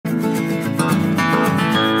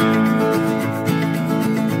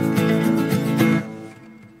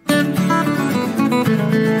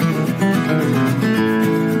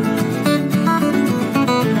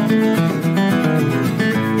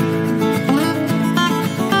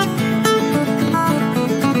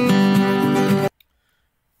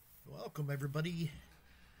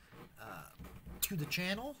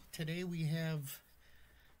channel. Today we have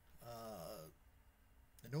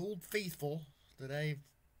an old faithful that I've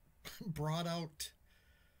brought out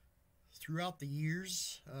throughout the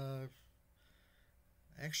years. I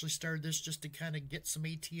actually started this just to kind of get some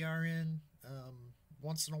ATR in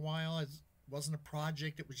once in a while. It wasn't a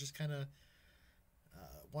project, it was just kind of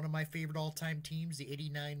one of my favorite all-time teams, the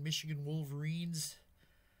 '89 Michigan Wolverines,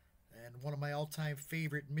 and one of my all-time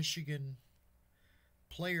favorite Michigan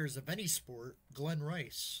players of any sport, Glen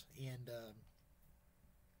Rice. And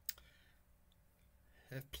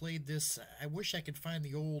have played this. I wish I could find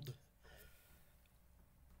the old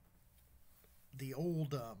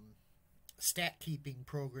stat keeping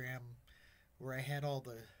program where I had all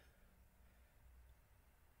the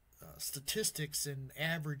statistics and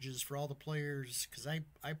averages for all the players, because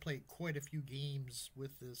I played quite a few games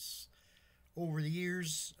with this over the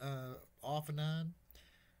years, off and on.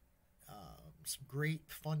 Some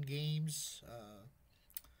great fun games,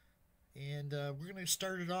 and we're going to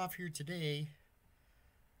start it off here today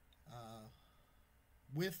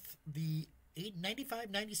with the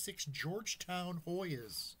 95-96 Georgetown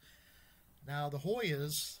Hoyas. Now the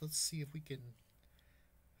Hoyas, let's see if we can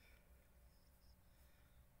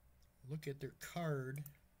look at their card.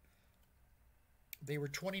 They were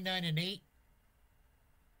 29-8.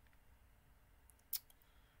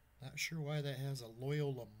 Not sure why that has a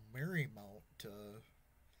Loyola Marymount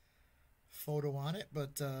photo on it,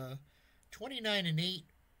 but 29-8.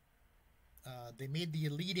 They made the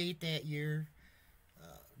Elite Eight that year.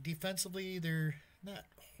 Defensively, they're not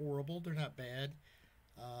horrible. They're not bad.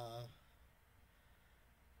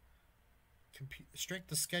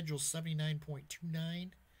 Strength of schedule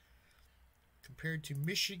 79.29, compared to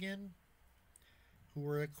Michigan, who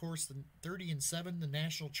were of course the 30-7, the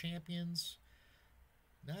national champions.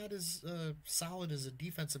 Not as solid as a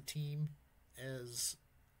defensive team as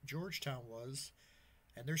Georgetown was,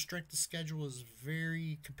 and their strength of schedule is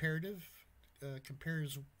very comparative.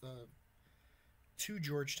 Compares to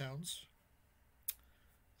Georgetown's.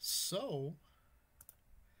 So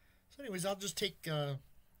anyways, I'll just take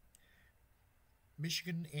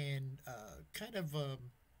Michigan and kind of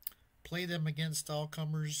play them against all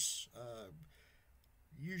comers,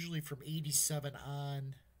 usually from 87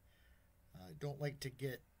 on. I don't like to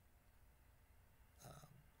get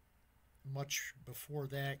much before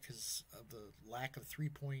that because of the lack of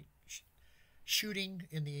three-point shooting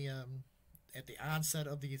in the at the onset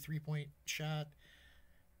of the three-point shot.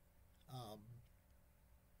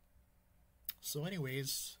 So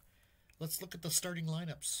anyways, let's look at the starting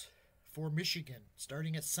lineups for Michigan.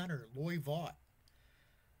 Starting at center, Loy Vaught.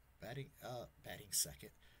 Batting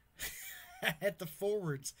second. At the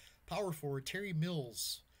forwards, power forward, Terry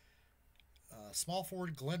Mills. Small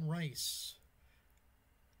forward, Glen Rice.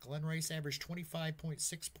 Glen Rice averaged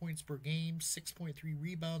 25.6 points per game, 6.3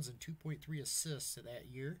 rebounds, and 2.3 assists that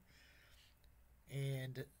year.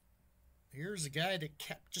 And here's a guy that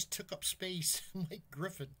just took up space, Mike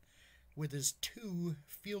Griffin, with his 2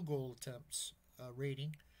 field goal attempts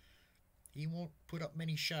rating. He won't put up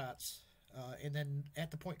many shots. And then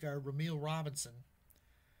at the point guard, Ramil Robinson,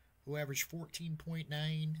 who averaged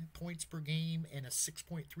 14.9 points per game and a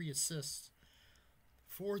 6.3 assists.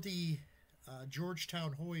 For the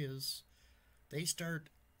Georgetown Hoyas, they start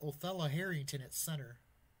Othello Harrington at center.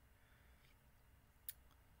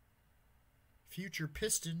 Future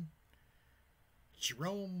Piston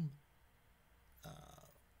Jerome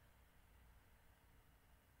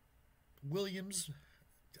Williams.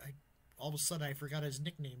 All of a sudden I forgot his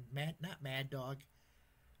nickname. Not Mad Dog.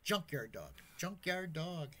 Junkyard Dog. Junkyard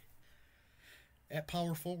Dog at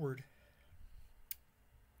power forward.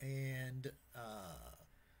 And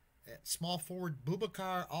at small forward,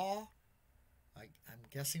 Boubacar Aw. I'm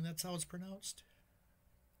guessing that's how it's pronounced.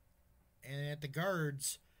 And at the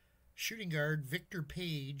guards, shooting guard, Victor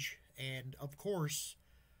Page. And, of course,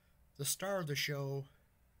 the star of the show,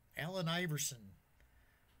 Allen Iverson.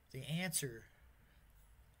 The answer.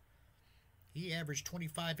 He averaged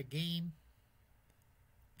 25 a game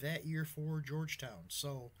that year for Georgetown.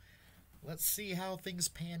 So let's see how things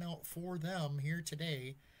pan out for them here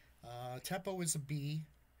today. Tempo is a B.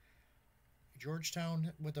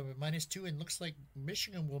 Georgetown with a -2, and looks like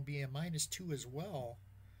Michigan will be a -2 as well.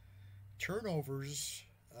 Turnovers,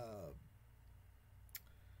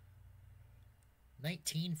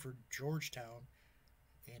 19 for Georgetown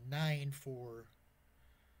and 9 for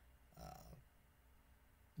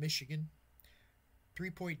Michigan.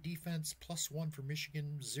 3-point defense, +1 for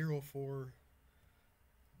Michigan, 0 for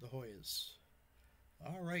the Hoyas.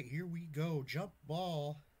 All right, here we go. Jump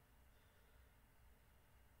ball.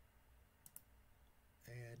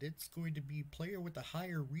 And it's going to be player with the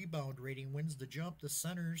higher rebound rating wins the jump. The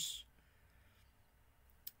centers,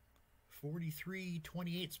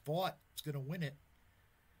 43-28. Vaught is going to win it.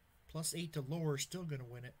 +8 to lower, still going to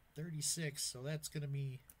win it. 36, so that's going to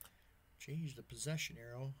be, change the possession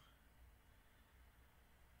arrow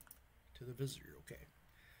to the visitor. Okay.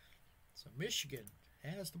 So Michigan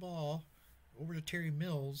has the ball over to Terry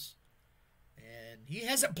Mills. And he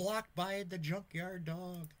has it blocked by the junkyard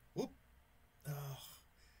dog. Whoop. Oh,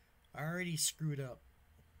 already screwed up.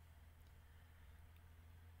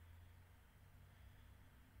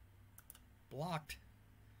 Blocked.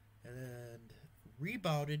 And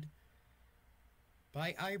rebounded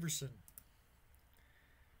by Iverson.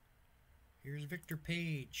 Here's Victor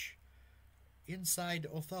Page. Inside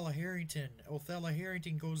Othello Harrington. Othello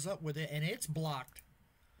Harrington goes up with it, and it's blocked.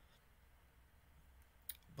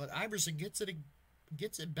 But Iverson gets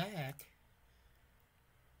it back.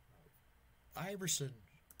 Iverson.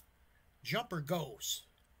 Jumper goes.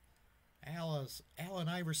 Allen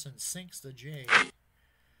Iverson sinks the J.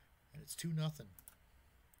 And it's 2-0.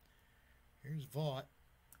 Here's Vaught.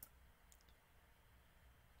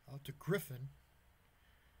 Out to Griffin.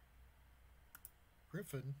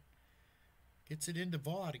 Griffin gets it into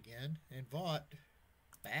Vaught again. And Vaught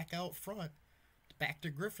back out front. Back to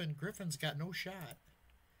Griffin. Griffin's got no shot.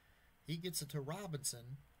 He gets it to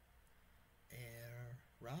Robinson. And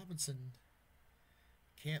Robinson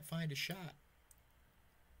can't find a shot.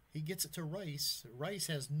 He gets it to Rice. Rice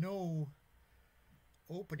has no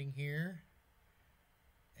opening here.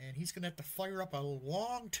 And he's going to have to fire up a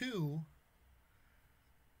long 2.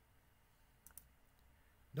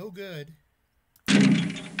 No good.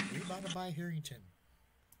 Rebounded by Harrington.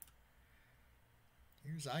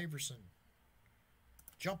 Here's Iverson.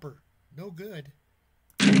 Jumper. No good.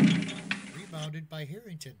 Rebounded by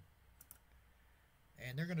Harrington.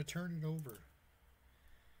 And they're going to turn it over.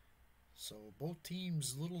 So both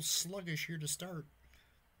teams a little sluggish here to start.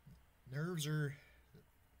 Nerves are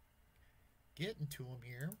getting to them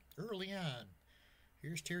here early on.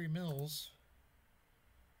 Here's Terry Mills.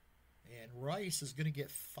 And Rice is going to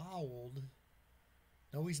get fouled.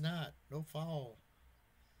 No, he's not. No foul.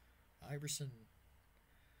 Iverson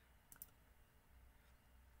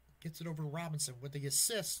gets it over to Robinson with the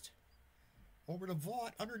assist. Over to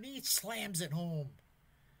Vaught. Underneath. Slams it home.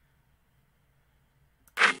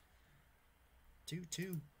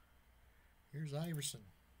 2-2. Here's Iverson.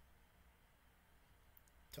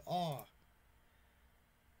 To Awe.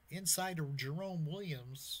 Inside to Jerome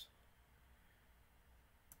Williams.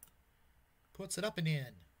 Puts it up and in.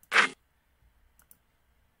 And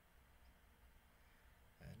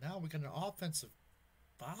now we got an offensive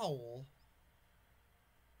foul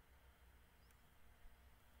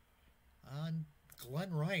on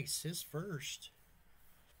Glen Rice, his first.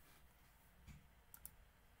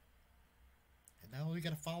 And now we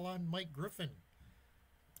got a foul on Mike Griffin.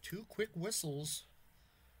 2 quick whistles.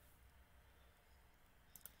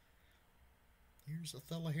 Here's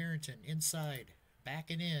Othello Harrington inside,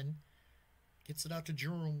 backing in. Gets it out to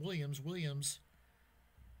Jerome Williams. Williams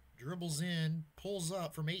dribbles in, pulls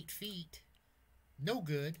up from 8 feet. No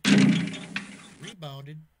good.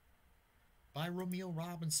 Rebounded by Romeo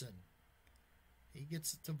Robinson. He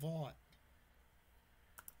gets it to Vaught.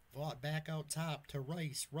 Vaught back out top to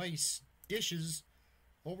Rice. Rice dishes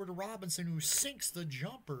over to Robinson, who sinks the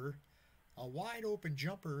jumper. A wide open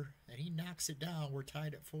jumper, and he knocks it down. We're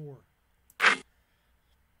tied at 4.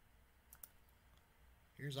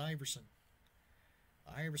 Here's Iverson.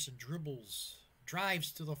 Iverson dribbles,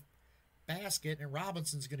 drives to the basket, and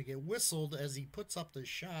Robinson's going to get whistled as he puts up the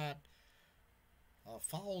shot. A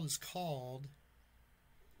foul is called.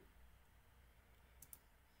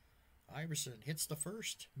 Iverson hits the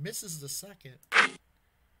first, misses the second.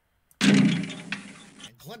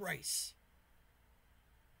 And Glen Rice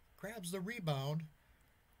grabs the rebound.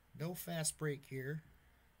 No fast break here.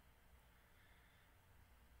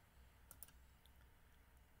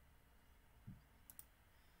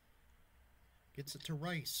 Gets it to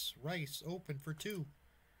Rice. Rice open for 2.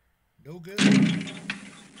 No good.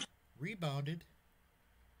 Rebounded.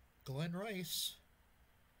 Glen Rice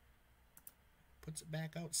puts it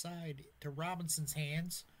back outside to Robinson's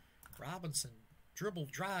hands. Robinson dribble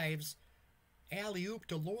drives. Alley-oop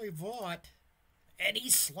to Loy Vaught. And he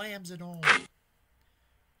slams it home.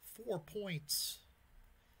 4 points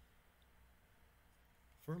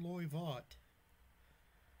for Loy Vaught.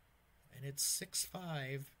 And it's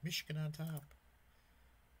 6-5. Michigan on top.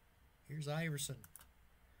 Here's Iverson.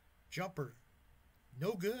 Jumper.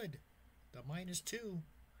 No good. The -2.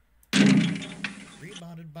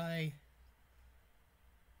 Rebounded by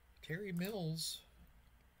Terry Mills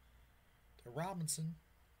to Robinson.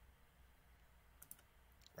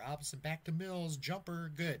 Robinson back to Mills.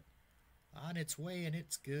 Jumper, good. On its way, and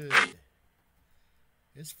it's good.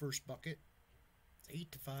 His first bucket.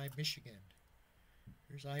 It's 8-5 Michigan.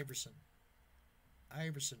 Here's Iverson.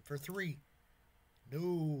 Iverson for 3.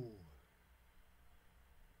 No.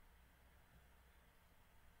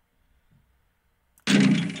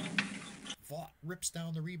 Vaught rips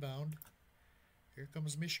down the rebound. Here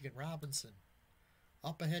comes Michigan. Robinson.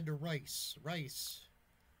 Up ahead to Rice. Rice.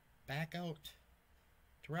 Back out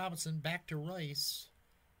to Robinson. Back to Rice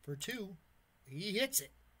for 2. He hits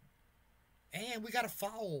it. And we got a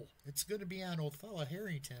foul. It's going to be on old fella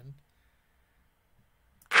Harrington.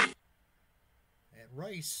 And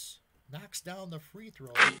Rice knocks down the free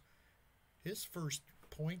throw. His first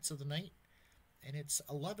points of the night. And it's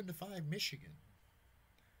 11-5 Michigan.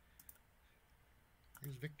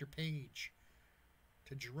 Here's Victor Page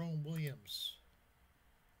to Jerome Williams.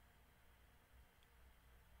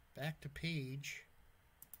 Back to Page.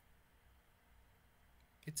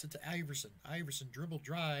 Gets it to Iverson. Iverson dribble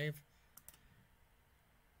drive.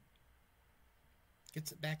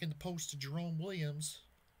 Gets it back in the post to Jerome Williams.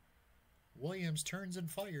 Williams turns and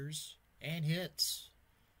fires and hits.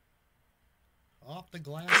 Off the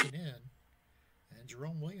glass and in. And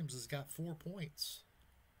Jerome Williams has got 4 points.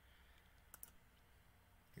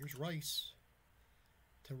 Here's Rice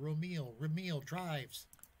to Romeo. Romeo drives.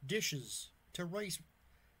 Dishes to Rice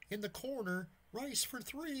in the corner. Rice for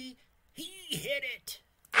 3. He hit it.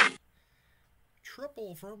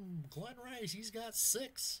 Triple from Glen Rice. He's got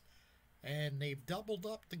 6. And they've doubled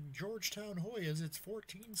up the Georgetown Hoyas. It's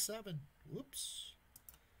 14-7. Whoops.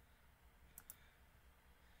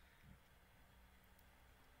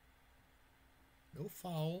 No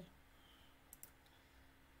foul.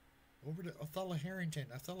 Over to Othello Harrington.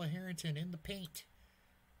 Othello Harrington in the paint.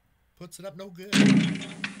 Puts it up, no good.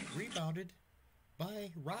 Rebounded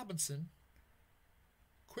by Robinson.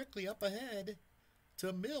 Quickly up ahead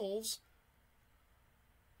to Mills,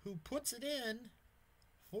 who puts it in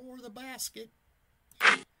for the basket.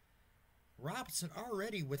 Robinson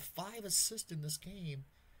already with 5 assists in this game.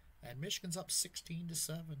 And Michigan's up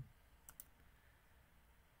 16-7.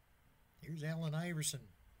 Here's Allen Iverson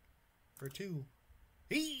for 2.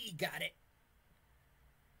 He got it.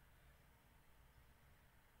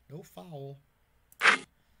 No foul.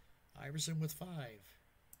 Iverson with 5.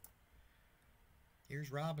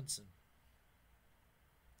 Here's Robinson.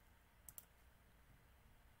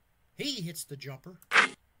 He hits the jumper.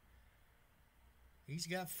 He's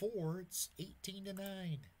got 4. It's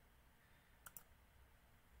 18-9.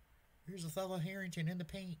 Here's Othello Harrington in the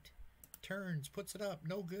paint. Turns, puts it up.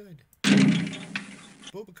 No good.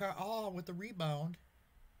 Boubacar with the rebound.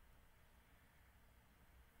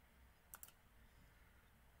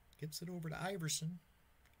 Gets it over to Iverson.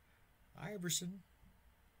 Iverson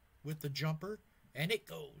with the jumper. And it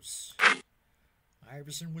goes.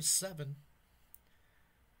 Iverson with 7.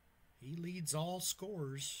 He leads all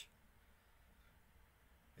scorers.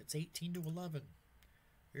 It's 18-11.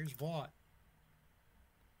 Here's Vaught.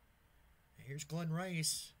 Here's Glen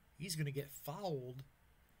Rice. He's going to get fouled.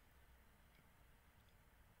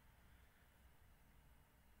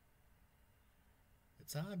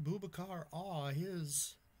 It's on Boubacar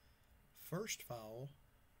his first foul.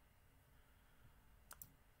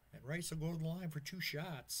 And Rice will go to the line for 2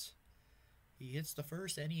 shots. He hits the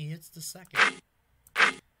first and he hits the second.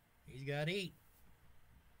 He's got 8.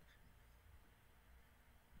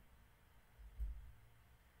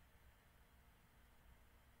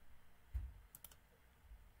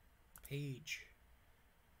 Page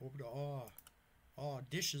over to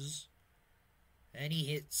dishes, and he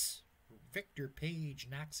hits. Victor Page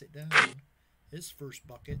knocks it down. His first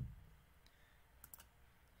bucket.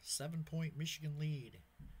 7-point Michigan lead.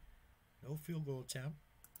 No field goal attempt.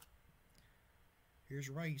 Here's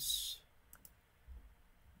Rice.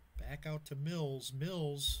 Back out to Mills.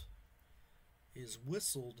 Mills is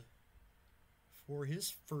whistled for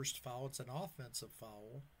his first foul. It's an offensive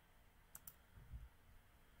foul.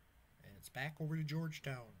 And it's back over to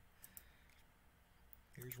Georgetown.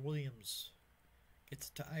 Here's Williams. Gets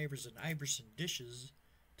it to Iverson. Iverson dishes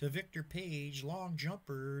to Victor Page. Long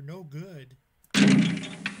jumper. No good.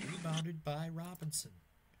 Rebounded by Robinson.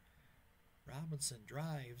 Robinson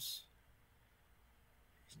drives.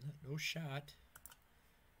 No shot.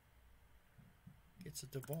 Gets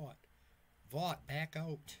it to Vaught. Vaught back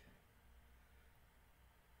out.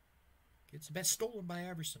 Gets the best stolen by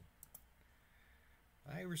Iverson.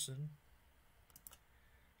 Iverson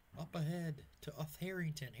up ahead to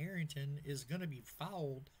Harrington. Harrington is going to be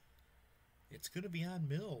fouled. It's going to be on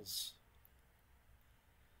Mills.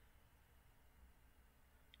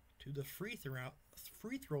 To the free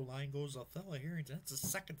throw line goes Othello Harrington. That's the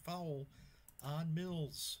second foul on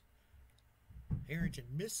Mills. Harrington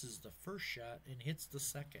misses the first shot and hits the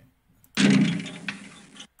second.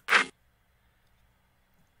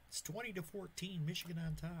 It's 20-14, Michigan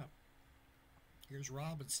on top. Here's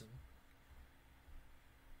Robinson.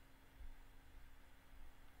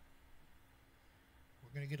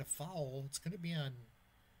 We're going to get a foul. It's going to be on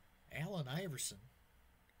Allen Iverson.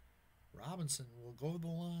 Robinson will go to the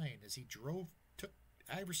line as he took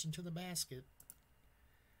Iverson to the basket.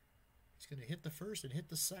 He's going to hit the first and hit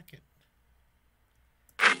the second.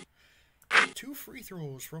 2 free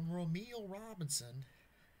throws from Romeo Robinson,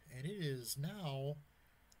 and it is now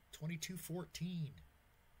 22-14.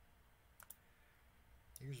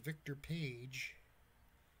 Here's Victor Page.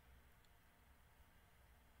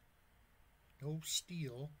 No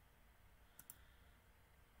steal.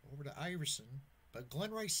 Over to Iverson, but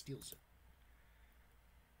Glen Rice steals it.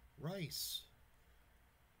 Rice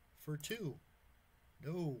for 2.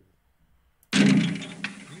 No.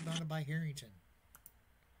 Rebounded by Harrington.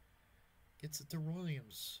 Gets it to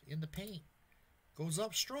Williams in the paint. Goes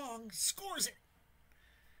up strong. Scores it.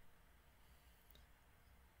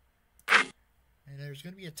 And there's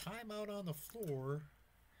going to be a timeout on the floor.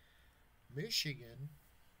 Michigan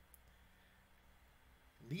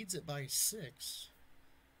leads it by 6.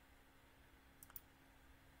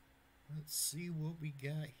 Let's see what we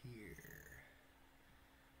got here.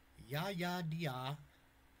 Yaya Dia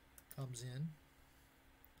comes in.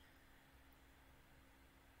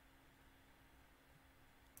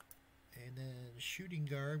 And then shooting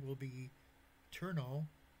guard will be Tuorno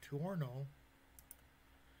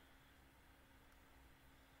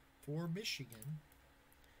for Michigan.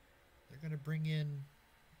 They're going to bring in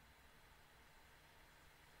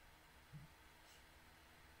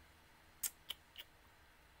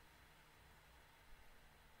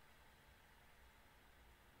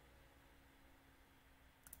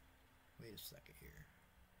wait a second here.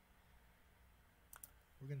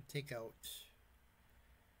 We're going to take out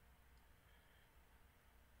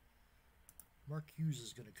Mark Hughes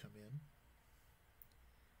is going to come in.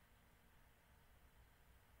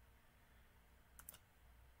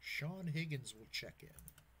 Sean Higgins will check in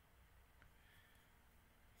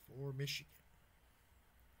for Michigan.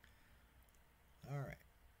 All right.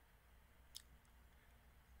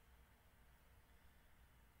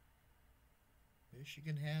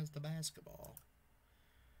 Michigan has the basketball.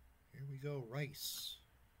 Here we go, Rice.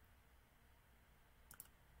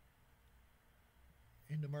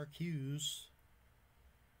 Into Mark Hughes.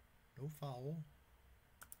 No foul.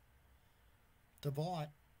 DeVault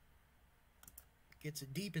gets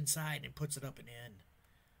it deep inside and puts it up and in.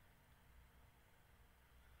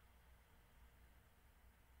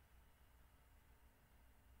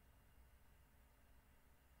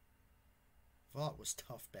 Vaught was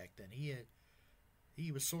tough back then.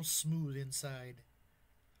 He was so smooth inside.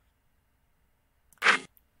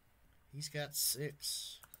 He's got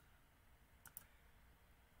 6.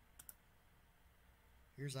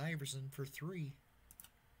 Here's Iverson for 3.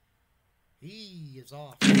 He is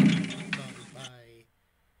off. Rebounded by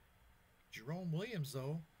Jerome Williams,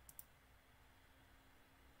 though.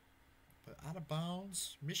 But out of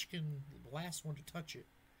bounds. Michigan, the last one to touch it.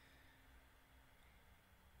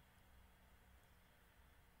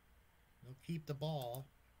 They'll keep the ball.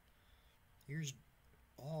 Here's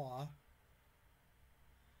Awe.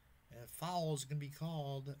 And a foul is going to be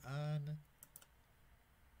called on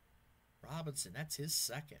Robinson. That's his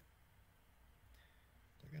second.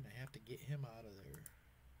 They're going to have to get him out of there.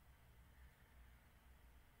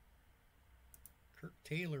 Kirk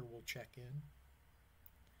Taylor will check in.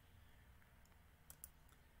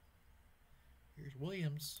 Here's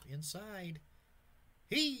Williams inside.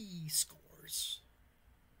 He scores.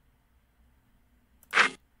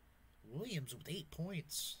 Williams with 8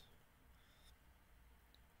 points.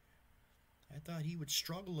 I thought he would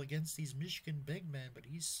struggle against these Michigan big men, but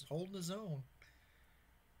he's holding his own.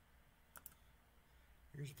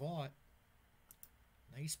 Here's Vaught.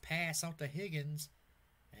 Nice pass out to Higgins.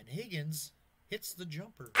 And Higgins hits the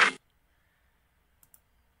jumper.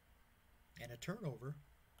 And a turnover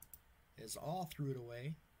as All threw it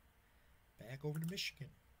away. Back over to Michigan.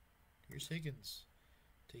 Here's Higgins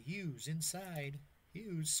to Hughes inside.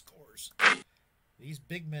 Hughes scores. These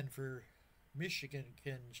big men for Michigan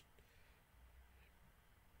can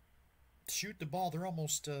shoot the ball. They're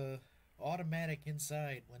almost automatic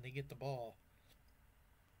inside when they get the ball.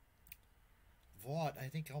 Vaught, I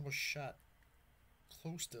think, almost shot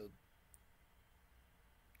close to,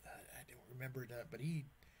 I don't remember that, but he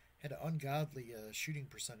had an ungodly shooting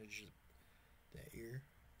percentage that year.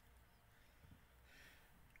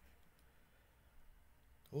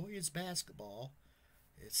 Hoyas basketball.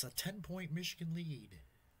 It's a 10-point Michigan lead.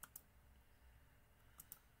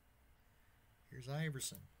 Here's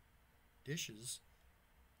Iverson. Dishes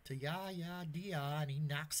to Yaya Dia, and he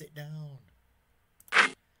knocks it down.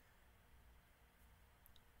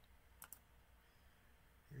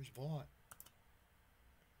 Here's Vaught.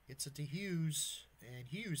 Gets it to Hughes, and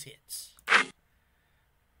Hughes hits.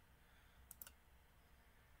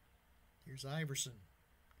 Here's Iverson.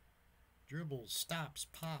 Dribbles, stops,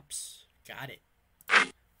 pops. Got it.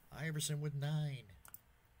 Iverson with 9.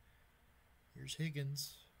 Here's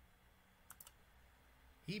Higgins.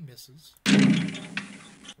 He misses.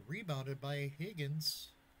 Rebounded by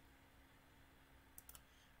Higgins.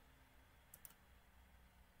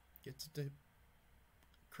 Gets it to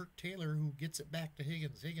Kirk Taylor, who gets it back to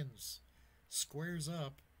Higgins. Higgins squares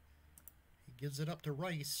up. He gives it up to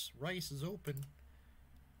Rice. Rice is open.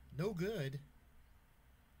 No good.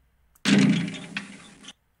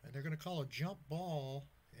 And they're going to call a jump ball,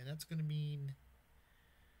 and that's going to mean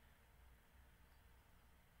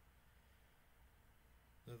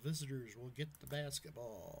the visitors will get the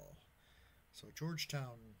basketball. So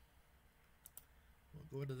Georgetown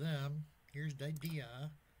will go to them. Here's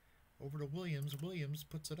Dia. Over to Williams. Williams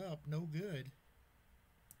puts it up. No good.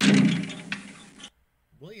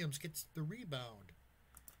 Williams gets the rebound.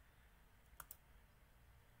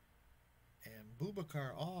 And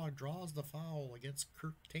Boubacar draws the foul against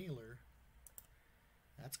Kirk Taylor.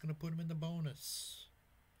 That's going to put him in the bonus.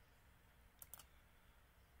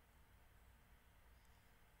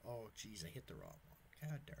 Oh, geez, I hit the wrong one.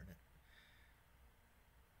 God darn it.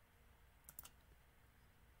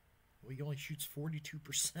 Well, he only shoots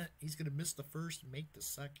 42%. He's going to miss the first and make the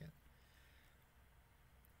second.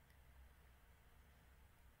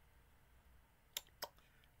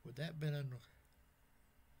 Would that have been a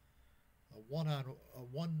one? I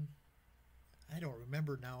don't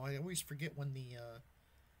remember now. I always forget when the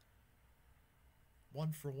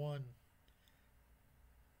 1-for-1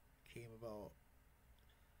 came about.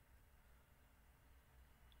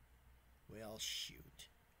 Well, shoot.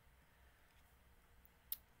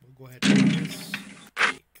 We'll go ahead and do this.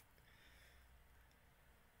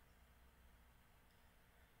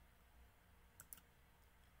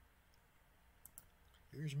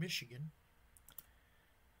 Here's Michigan.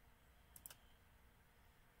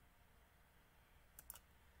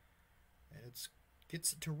 And it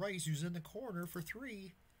gets it to Rice, who's in the corner for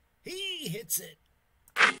 3. He hits it.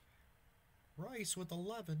 Rice with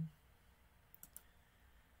 11.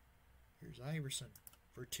 Here's Iverson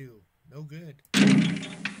for 2. No good.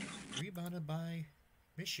 Rebounded by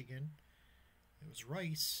Michigan. It was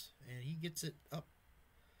Rice, and he gets it up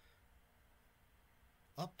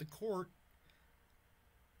the court.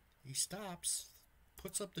 He stops,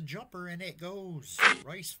 puts up the jumper, and it goes.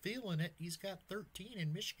 Rice feeling it. He's got 13,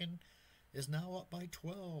 and Michigan is now up by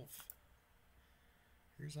 12.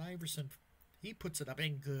 Here's Iverson. He puts it up,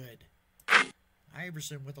 and good.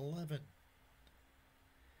 Iverson with 11.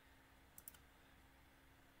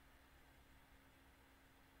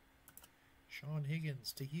 Sean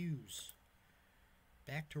Higgins to Hughes.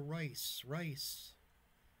 Back to Rice. Rice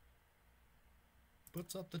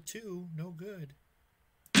puts up the 2. No good.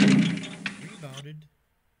 Rebounded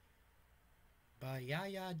by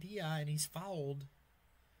Yaya Dia, and he's fouled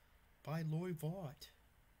by Loy Vaught.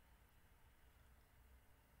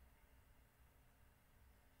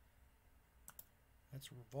 That's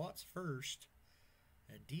Vaught's first,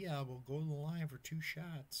 and Dia will go to the line for 2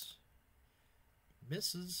 shots.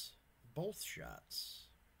 Misses both shots.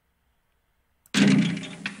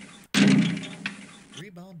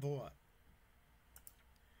 Rebound Vaught.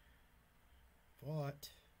 Vaught,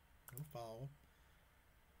 no foul.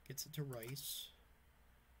 Gets it to Rice.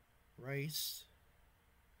 Rice.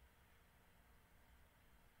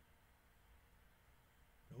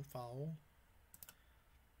 No foul.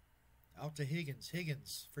 Out to Higgins.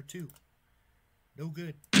 Higgins for 2. No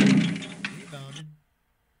good. Rebounded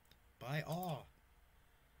by Awe.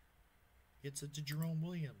 Gets it to Jerome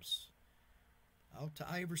Williams. Out to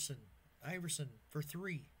Iverson. Iverson for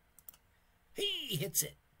 3. He hits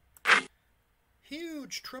it.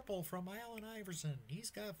 Huge triple from Allen Iverson. He's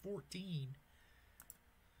got 14.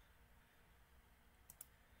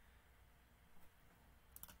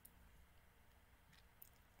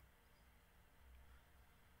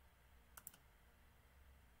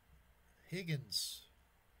 Higgins.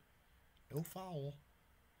 No foul.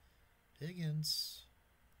 Higgins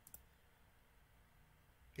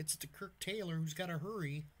gets it to Kirk Taylor, who's got to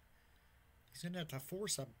hurry. He's going to have to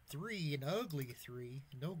force a 3, an ugly 3.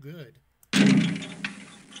 No good.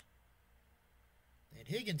 And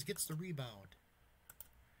Higgins gets the rebound.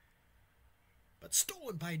 but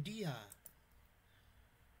stolen by Dia.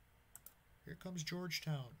 Here comes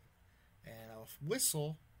Georgetown. And a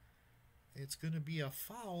whistle. It's going to be a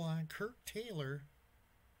foul on Kirk Taylor.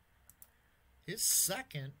 His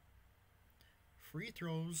second. Free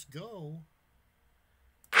throws go.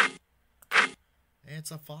 And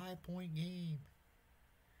it's a 5-point game.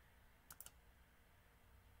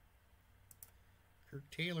 Kirk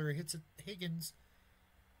Taylor hits it, Higgins.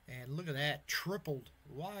 And look at that. Tripled.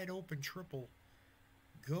 Wide open triple.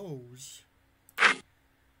 Goes. And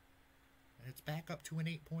it's back up to an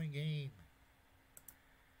 8-point game.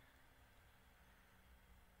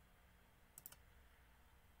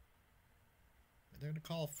 And they're going to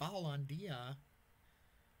call a foul on Dia.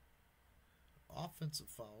 Offensive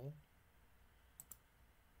foul.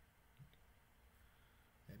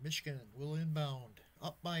 And Michigan will inbound.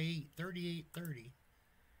 Up by 8, 38-30.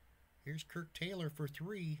 Here's Kirk Taylor for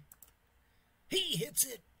 3. He hits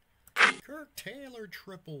it! Kirk Taylor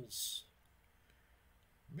triples.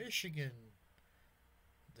 Michigan.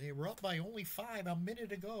 They were up by only 5 a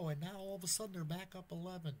minute ago, and now all of a sudden they're back up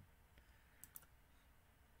 11.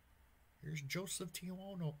 Here's Joseph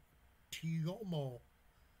Tiomo.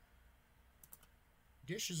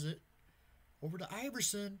 Dishes it over to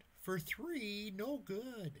Iverson for 3. No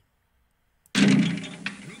good.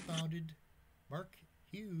 Rebounded. Mark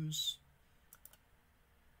Hughes.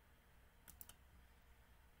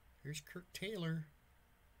 Here's Kirk Taylor.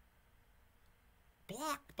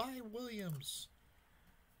 Blocked by Williams.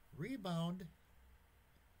 Rebound.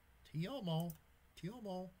 Tiomo.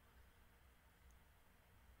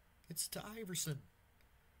 Gets to Iverson.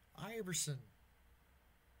 Iverson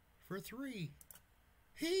for 3.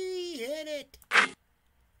 He hit it.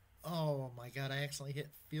 Oh my God, I accidentally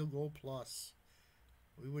hit field goal plus.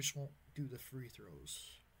 We wish won't do the free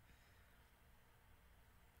throws.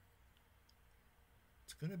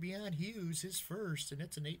 It's going to be on Hughes, his first, and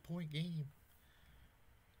it's an 8-point game.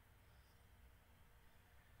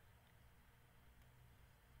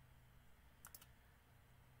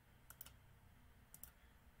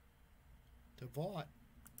 To Vaught.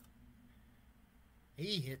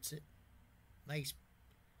 He hits it. Nice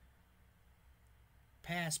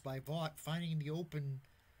pass by Vaught, finding the open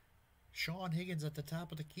Sean Higgins at the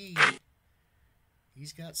top of the key.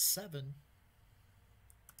 He's got 7.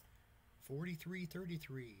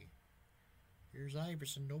 43-33. Here's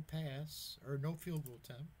Iverson, no pass, or no field goal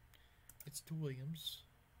attempt. It's to Williams.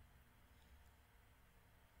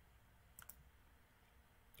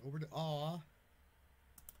 Over to Awe.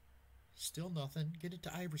 Still nothing. Get it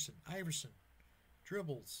to Iverson. Iverson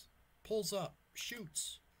dribbles, pulls up,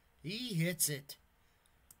 shoots. He hits it.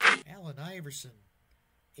 Allen Iverson,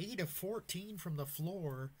 8 of 14 from the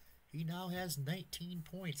floor. He now has 19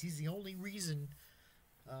 points. He's the only reason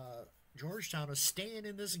Georgetown is staying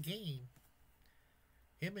in this game.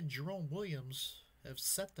 Him and Jerome Williams have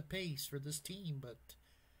set the pace for this team, but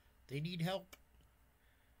they need help.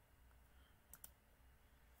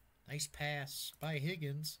 Nice pass by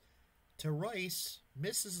Higgins to Rice.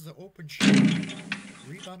 Misses the open shot.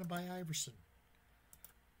 Rebounded by Iverson.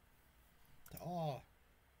 To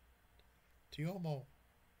Tiomo.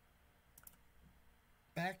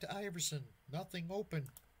 Back to Iverson. Nothing open.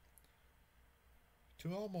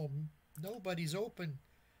 Tiomo. Nobody's open.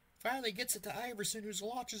 Finally gets it to Iverson, who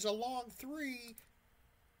launches a long 3.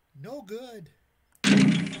 No good.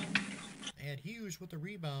 And Hughes with the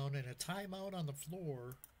rebound and a timeout on the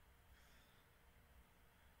floor.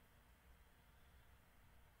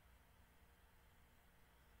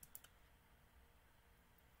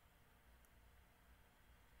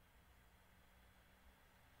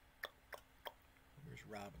 Where's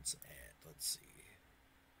Robinson at? Let's see.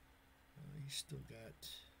 He's still got...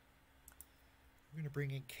 We're going to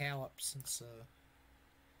bring in Callip since...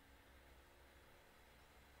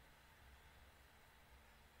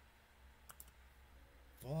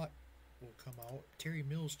 Vaught will come out. Terry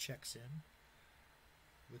Mills checks in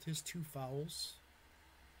with his 2 fouls.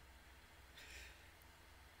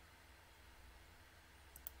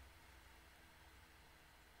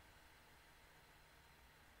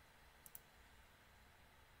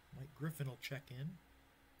 Mike Griffin will check in.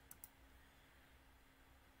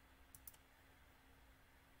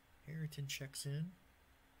 Harrington checks in.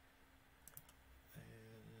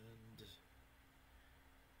 And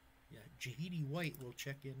yeah, Jahidi White will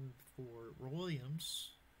check in for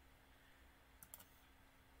Williams.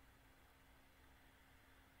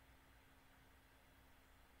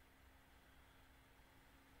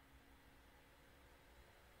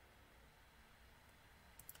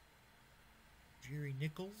 Jerry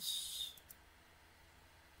Nichols.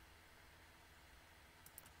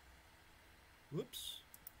 Whoops.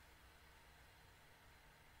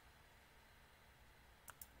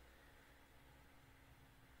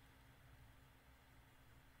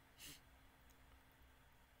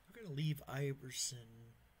 We're going to leave Iverson.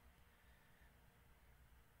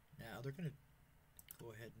 Now they're going to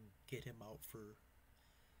go ahead and get him out for...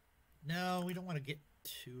 No, we don't want to get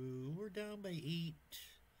to... We're down by 8.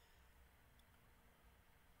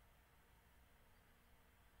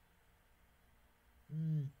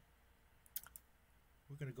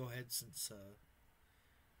 We're going to go ahead since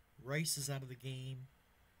Rice is out of the game.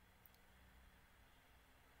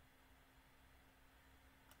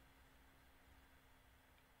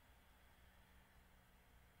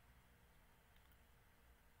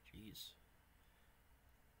 Jeez.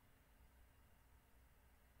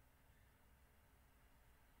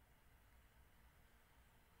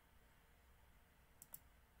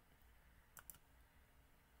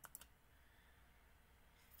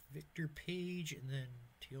 Victor Page, and then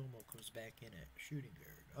Tiomo comes back in at shooting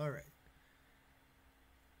guard. All right.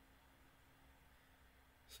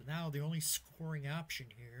 So now the only scoring option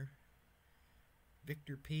here,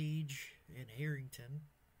 Victor Page and Harrington.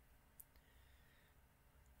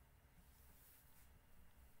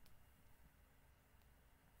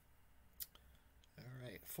 All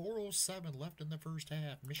right, 4:07 left in the first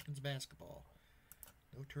half. Michigan's basketball.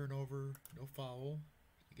 No turnover, no foul.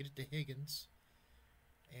 You get it to Higgins.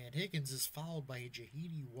 And Higgins is fouled by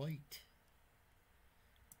Jahidi White.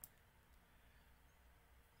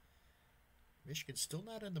 Michigan's still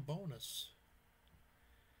not in the bonus.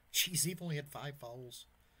 Jeez, they've only had 5 fouls.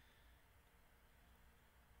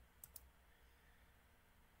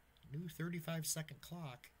 New 35-second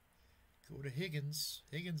clock. Go to Higgins.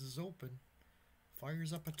 Higgins is open.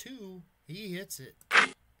 Fires up a 2. He hits it.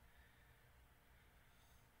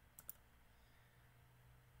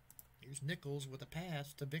 Here's Nichols with a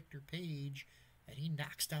pass to Victor Page, and he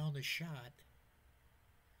knocks down the shot.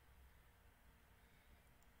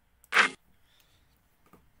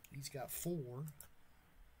 He's got 4.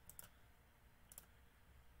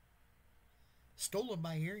 Stolen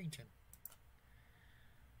by Harrington.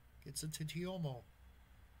 Gets it to Tiomo.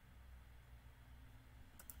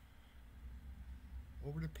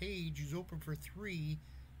 Over to Page, who's open for 3,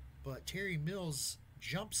 but Terry Mills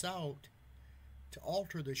jumps out to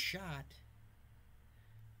alter the shot.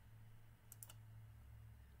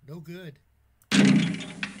 No good.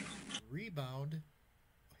 Rebound.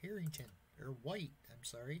 Harrington. Or White, I'm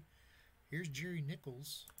sorry. Here's Jerry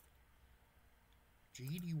Nichols.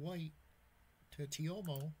 Jahidi White to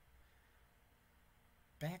Tiomo.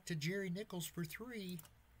 Back to Jerry Nichols for 3.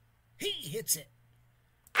 He hits it.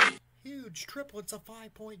 Huge triple. It's a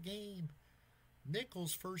 5-point game.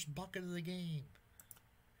 Nichols' first bucket of the game.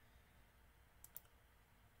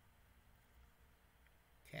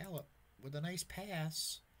 Callip with a nice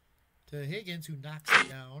pass to Higgins, who knocks it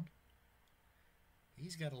down.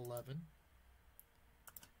 He's got 11.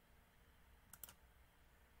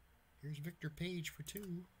 Here's Victor Page for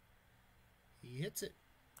 2. He hits it.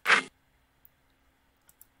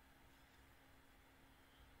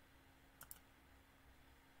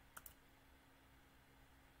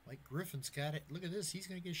 Mike Griffin's got it. Look at this. He's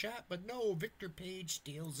going to get a shot, but no. Victor Page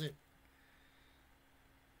steals it.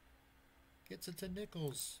 Gets it to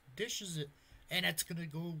Nichols. Dishes it. And it's going to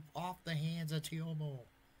go off the hands of Tiomo.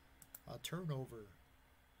 A turnover.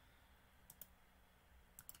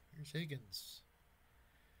 Here's Higgins.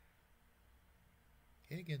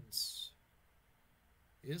 Higgins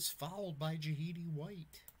is fouled by Jahidi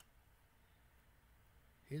White.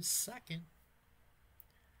 His second.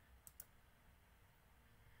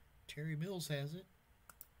 Terry Mills has it.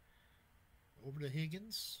 Over to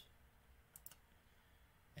Higgins.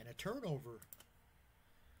 And a turnover.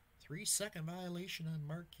 3-second violation on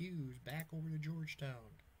Mark Hughes. Back over to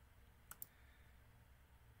Georgetown.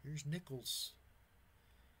 Here's Nichols.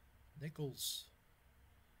 Nichols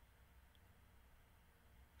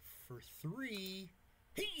for 3.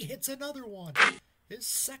 He hits another one. His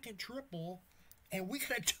second triple. And we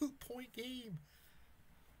got a 2-point game.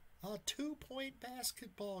 A 2-point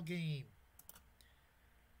basketball game.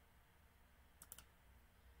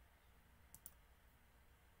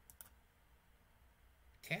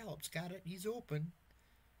 Callip's got it. He's open.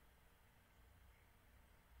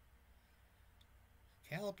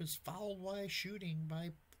 Callip is fouled while shooting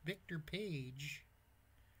by Victor Page.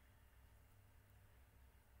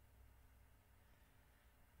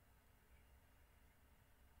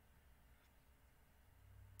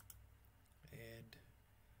 And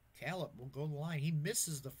Callip will go to the line. He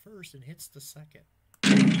misses the first and hits the second.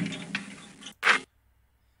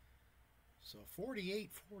 So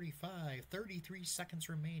 48-45, 33 seconds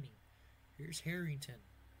remaining. Here's Harrington.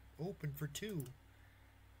 Open for 2.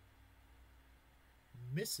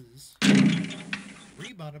 Misses.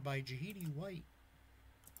 Rebounded by Jahidi White.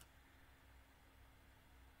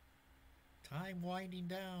 Time winding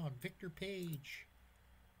down. Victor Page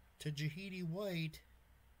to Jahidi White.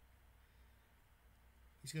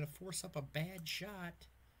 He's going to force up a bad shot.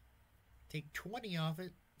 Take 20 off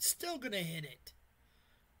it. Still going to hit it.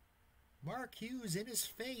 Mark Hughes in his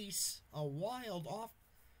face. A wild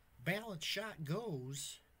off-balance shot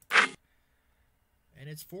goes. And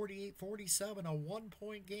it's 48-47, a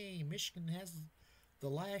 1-point game. Michigan has the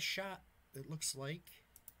last shot, it looks like.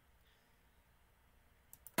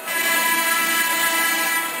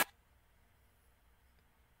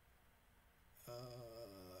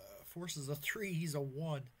 Forces a 3, he's a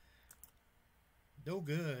 1. No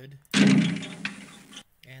good.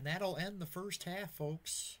 And that'll end the first half,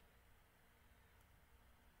 folks.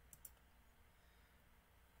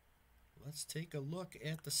 Let's take a look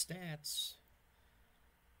at the stats.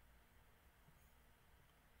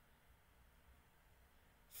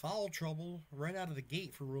 Foul trouble right out of the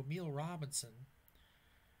gate for Romeo Robinson.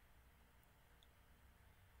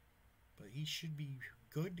 But he should be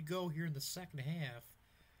good to go here in the second half.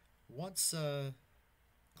 Once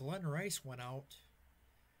Glen Rice went out,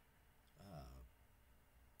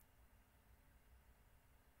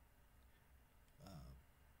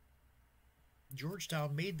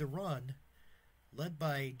 Georgetown made the run, led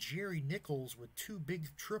by Jerry Nichols with 2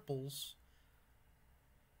 big triples.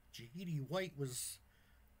 Jahidi White was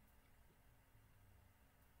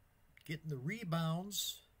getting the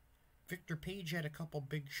rebounds. Victor Page had a couple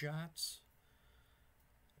big shots.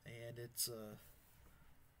 And it's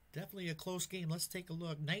definitely a close game. Let's take a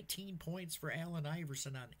look. 19 points for Allen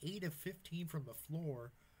Iverson on 8 of 15 from the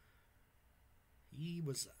floor. He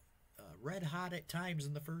was red hot at times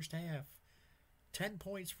in the first half. 10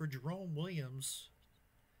 points for Jerome Williams.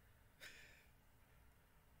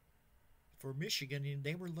 For Michigan, and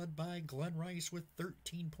they were led by Glen Rice with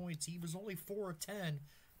 13 points. He was only 4 of 10,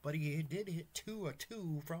 but he did hit 2 of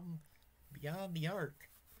 2 from beyond the arc.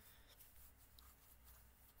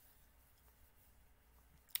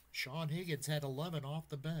 Sean Higgins had 11 off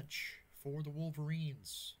the bench for the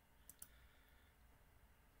Wolverines.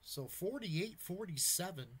 So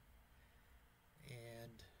 48-47.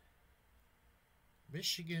 And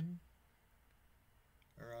Michigan,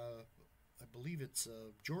 or I believe it's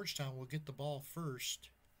Georgetown, will get the ball first.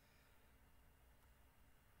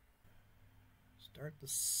 Start the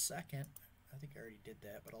second. I think I already did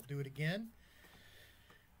that, but I'll do it again.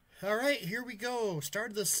 All right, here we go.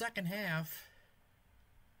 Start of the second half.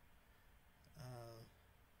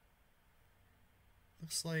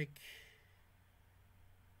 Looks like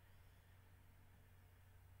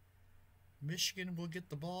Michigan will get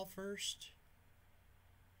the ball first.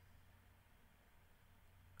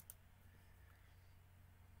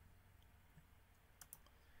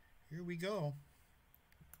 Here we go.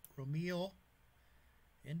 Romeo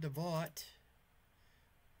into Vaught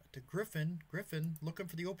to Griffin. Griffin looking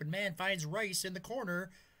for the open man. Finds Rice in the corner.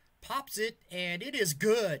 Pops it, and it is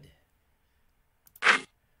good.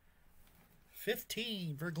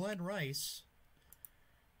 15 for Glen Rice.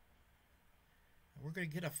 And we're going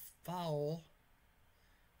to get a foul.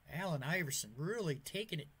 Allen Iverson really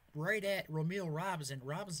taking it right at Romeo Robinson.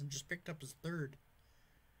 Robinson just picked up his third.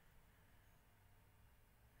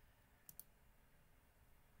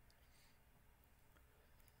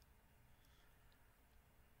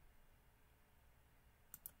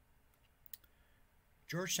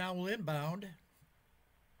 Georgetown will inbound.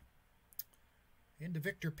 Into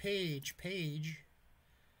Victor Page. Page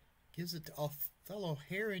gives it to a fellow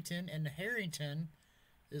Harrington, and Harrington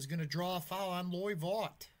is going to draw a foul on Loy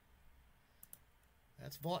Vaught.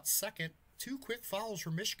 That's Vaught's second. 2 quick fouls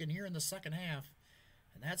for Michigan here in the second half,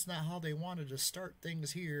 and that's not how they wanted to start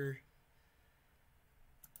things here.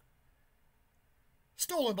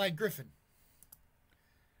 Stolen by Griffin.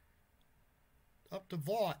 Up to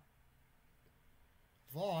Vaught.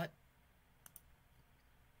 Vaught.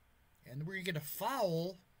 And we're going to get a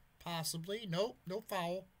foul, possibly. Nope, no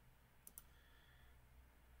foul.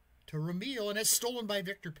 To Romeo, and it's stolen by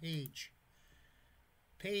Victor Page.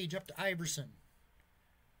 Page up to Iverson.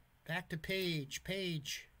 Back to Page.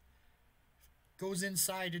 Page goes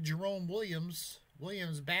inside to Jerome Williams.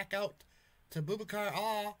 Williams back out to Boubacar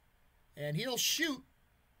Ah, and he'll shoot.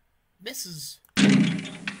 Misses.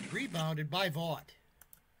 Rebounded by Vaught.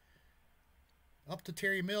 Up to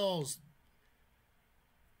Terry Mills.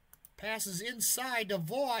 Passes inside to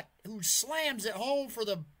Vaught, who slams it home for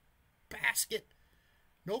the basket.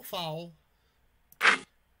 No foul.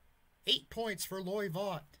 8 points for Loy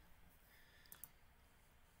Vaught.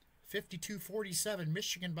 52-47,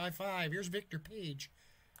 Michigan by 5. Here's Victor Page.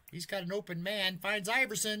 He's got an open man, finds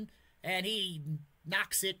Iverson, and he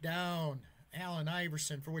knocks it down. Allen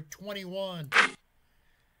Iverson for 21.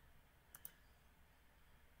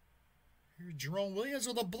 Here's Jerome Williams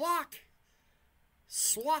with a block.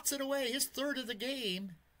 Swats it away, his third of the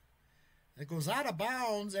game. It goes out of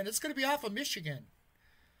bounds, and it's going to be off of Michigan.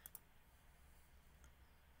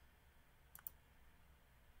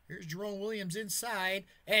 Here's Jerome Williams inside,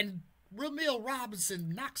 and Ramil Robinson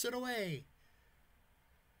knocks it away.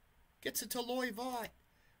 Gets it to Loy Vaught.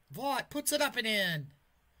 Vaught puts it up and in.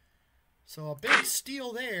 So a big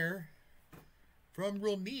steal there from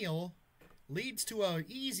Ramil leads to an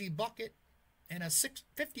easy bucket and a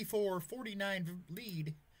 54-49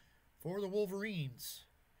 lead for the Wolverines.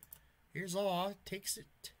 Here's Awe, takes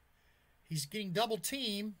it. He's getting double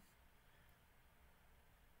team.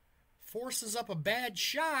 Forces up a bad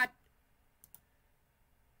shot.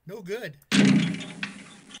 No good.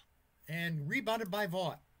 And rebounded by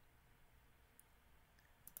Vaught.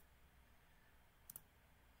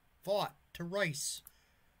 Vaught to Rice.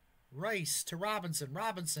 Rice to Robinson.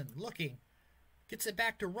 Robinson looking. Gets it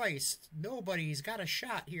back to Rice. Nobody's got a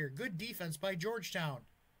shot here. Good defense by Georgetown.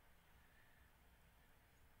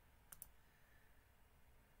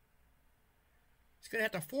 He's going to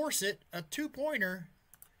have to force it. A two-pointer.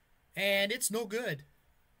 And it's no good.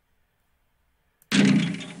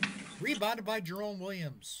 Rebounded by Jerome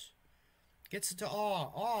Williams. Gets it to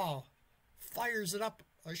Awe. Awe fires it up.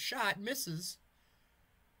 A shot. Misses.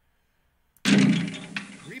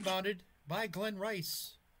 Rebounded by Glen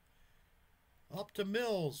Rice. Up to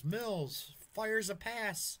Mills. Mills fires a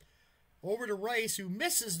pass over to Rice, who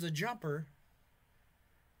misses the jumper.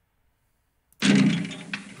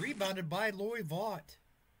 Rebounded by Loy Vaught.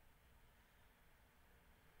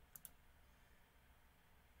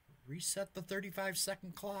 Reset the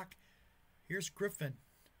 35-second clock. Here's Griffin.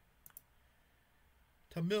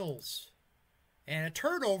 To Mills. And a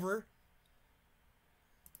turnover.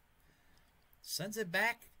 Sends it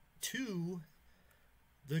back to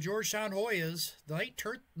the Georgetown Hoyas. The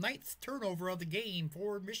ninth turnover of the game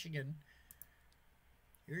for Michigan.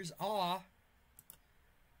 Here's Awe.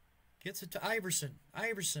 Gets it to Iverson.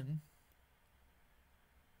 Iverson.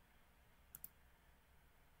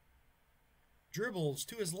 Dribbles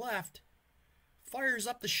to his left. Fires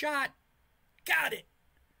up the shot. Got it.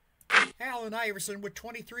 Allen Iverson with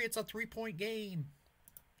 23. It's a three-point game.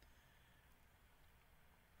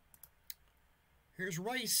 Here's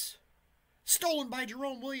Rice. Stolen by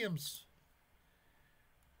Jerome Williams.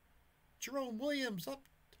 Jerome Williams up.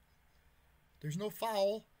 There's no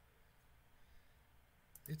foul.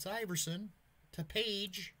 It's Iverson to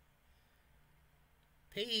Page.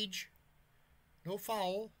 Page. No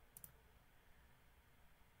foul.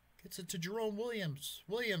 Gets it to Jerome Williams.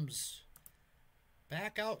 Williams.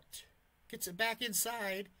 Back out. Gets it back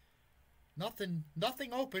inside. Nothing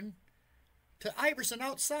open. To Iverson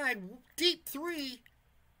outside. Deep three.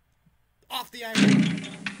 Off the iron.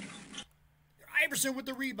 Iverson with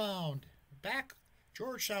the rebound. Back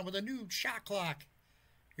Georgetown with a new shot clock.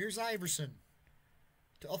 Here's Iverson.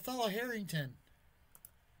 To Othello Harrington.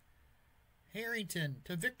 Harrington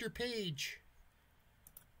to Victor Page.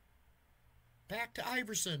 Back to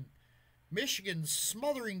Iverson. Michigan's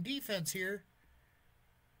smothering defense here.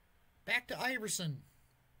 Back to Iverson.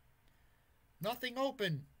 Nothing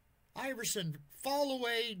open. Iverson, fall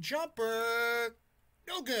away, jumper.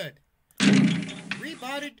 No good.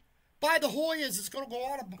 Rebounded by the Hoyas. It's going to go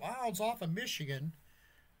out of bounds off of Michigan.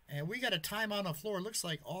 And we got a time on the floor. Looks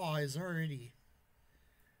like Awe has already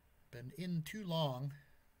been in too long.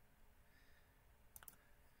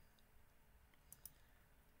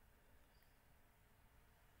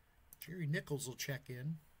 Jerry Nichols will check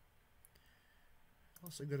in.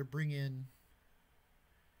 Also going to bring in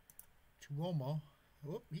Chuomo.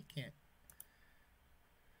 Whoop, he can't.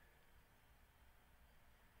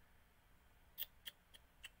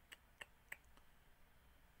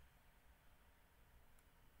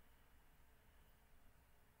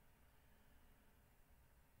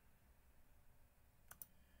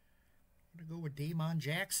 I'm going to go with Damon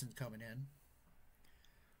Jackson coming in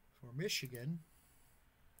for Michigan.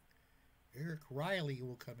 Eric Riley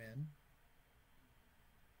will come in.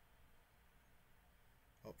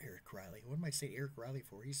 Oh, Eric Riley. What am I saying Eric Riley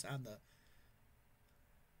for? He's on the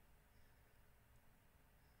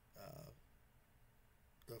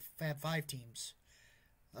Fab Five teams.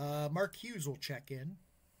 Mark Hughes will check in.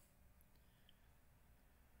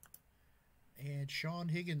 And Sean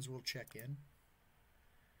Higgins will check in.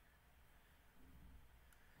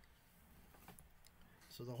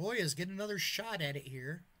 So the Hoyas get another shot at it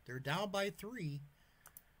here. They're down by 3.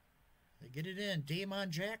 They get it in.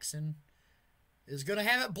 Damon Jackson is going to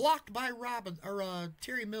have it blocked by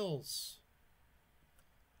Terry Mills.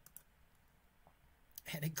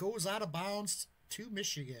 And it goes out of bounds to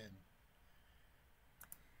Michigan.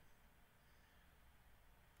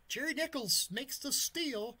 Jerry Nichols makes the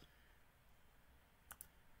steal.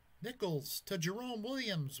 Nichols to Jerome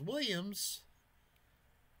Williams. Williams.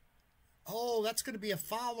 Oh, that's going to be a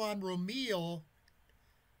foul on Romeo.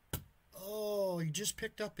 Oh, he just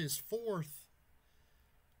picked up his 4th.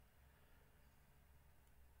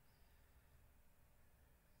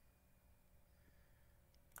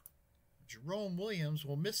 Jerome Williams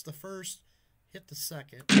will miss the 1st, hit the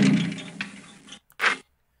 2nd.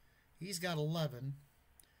 He's got 11.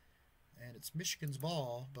 And it's Michigan's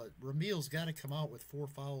ball, but Rameel's got to come out with 4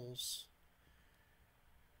 fouls.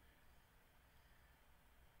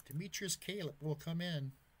 Demetrius Caleb will come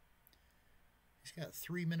in. He's got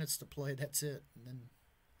 3 minutes to play. That's it. And then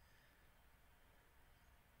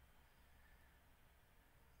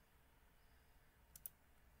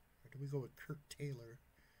where do we go with Kirk Taylor?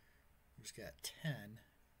 He's got 10.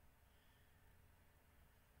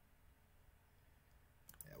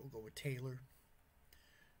 Yeah, we'll go with Taylor.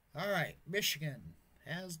 All right, Michigan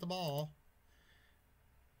has the ball.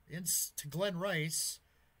 To Glen Rice.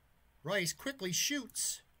 Rice quickly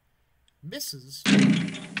shoots. Misses.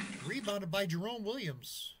 Rebounded by Jerome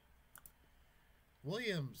Williams.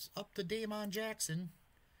 Williams up to Damon Jackson.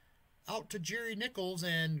 Out to Jerry Nichols.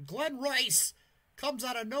 And Glen Rice comes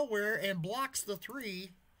out of nowhere and blocks the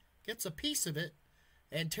 3. Gets a piece of it.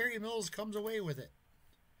 And Terry Mills comes away with it.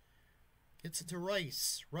 Gets it to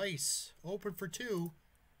Rice. Rice open for 2.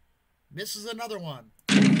 Misses another one.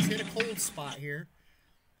 He's hit a cold spot here.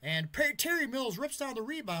 And Terry Mills rips down the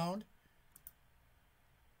rebound.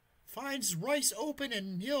 Finds Rice open,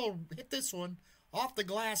 and he'll hit this one off the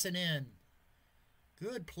glass and in.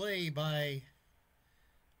 Good play by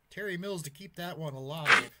Terry Mills to keep that one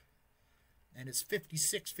alive. And it's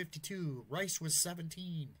 56-52. Rice was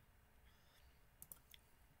 17.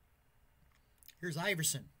 Here's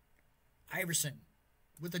Iverson. Iverson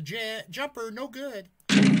with a jumper, no good.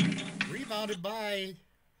 Rebounded by,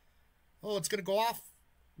 oh, it's going to go off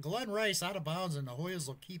Glen Rice out of bounds, and the Hoyas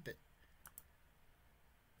will keep it.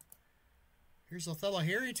 Here's Othello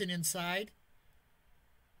Harrington inside.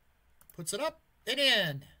 Puts it up and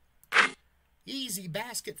in. Easy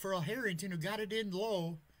basket for a Harrington who got it in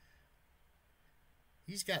low.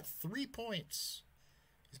 He's got 3 points.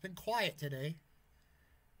 He's been quiet today.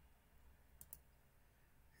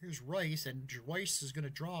 Here's Rice, and Rice is going to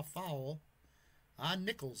draw a foul on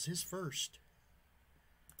Nichols, his 1st.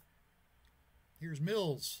 Here's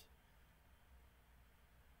Mills.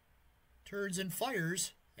 Turns and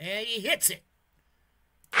fires, and he hits it.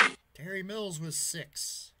 Terry Mills was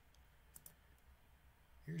 6.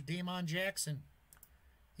 Here's Damon Jackson.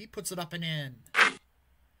 He puts it up and in.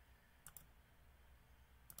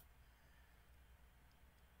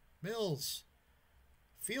 Mills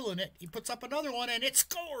feeling it. He puts up another one, and it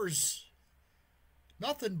scores.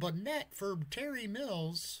 Nothing but net for Terry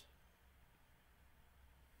Mills.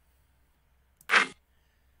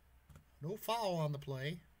 No foul on the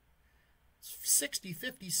play. It's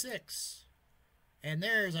 60-56. And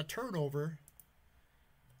there's a turnover.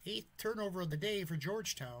 8th turnover of the day for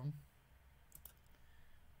Georgetown.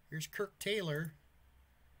 Here's Kirk Taylor.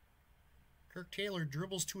 Kirk Taylor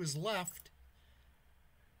dribbles to his left.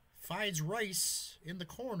 Finds Rice in the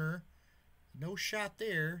corner. No shot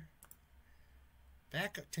there.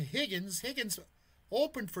 Back up to Higgins. Higgins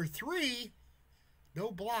open for 3.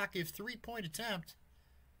 No block if 3-point attempt.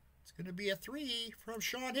 It's going to be a 3 from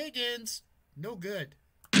Sean Higgins. No good.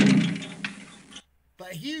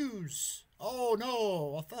 But Hughes. Oh,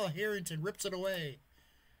 no. Othello Harrington rips it away.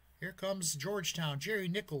 Here comes Georgetown. Jerry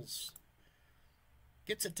Nichols.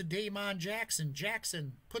 Gets it to Damon Jackson.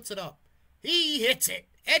 Jackson puts it up. He hits it.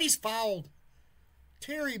 And he's fouled.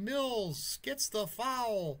 Terry Mills gets the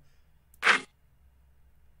foul.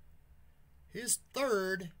 His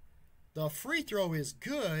 3rd. The free throw is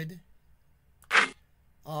good.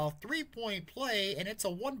 A 3-point play, and it's a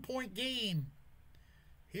 1-point game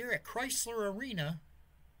here at Chrysler Arena.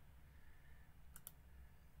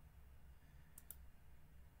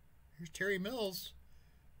 Here's Terry Mills.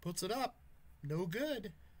 Puts it up. No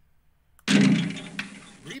good.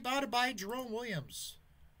 Rebounded by Jerome Williams.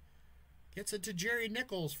 Gets it to Jerry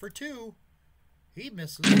Nichols for 2. He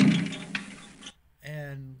misses.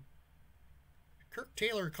 And Kirk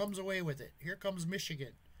Taylor comes away with it. Here comes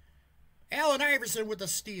Michigan. Allen Iverson with a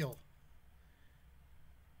steal.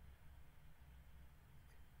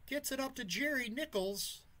 Gets it up to Jerry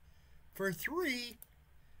Nichols for 3.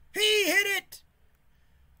 He hit it!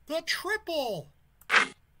 The triple!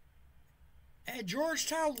 And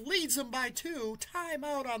Georgetown leads them by 2.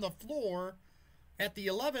 Timeout on the floor at the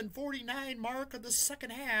 11:49 mark of the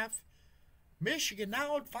second half. Michigan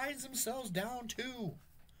now finds themselves down 2.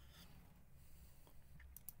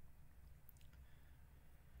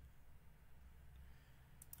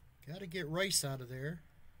 Got to get Rice out of there.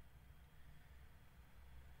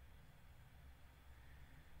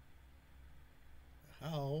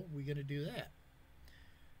 How are we going to do that?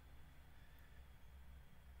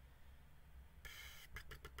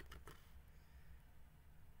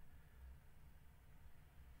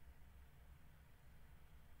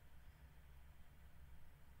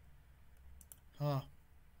 Huh.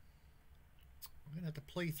 I'm going to have to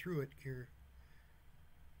play through it here.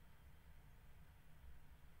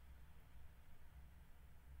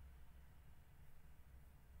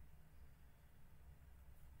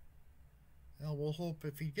 Well, we'll hope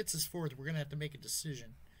if he gets his fourth, we're going to have to make a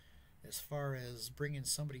decision as far as bringing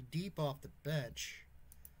somebody deep off the bench.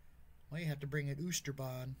 Might have to bring in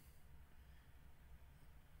Oosterbaan.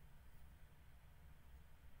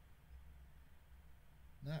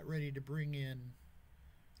 Not ready to bring in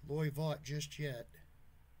Loy Vaught just yet.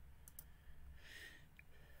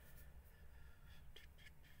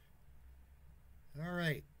 All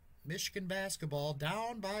right, Michigan basketball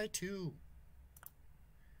down by 2.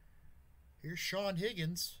 Here's Sean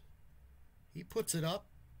Higgins. He puts it up.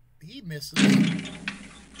 He misses.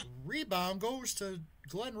 Rebound goes to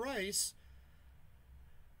Glen Rice.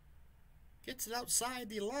 Gets it outside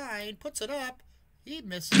the line. Puts it up. He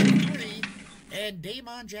misses 3. And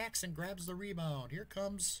Damon Jackson grabs the rebound. Here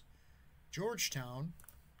comes Georgetown.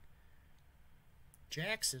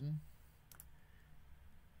 Jackson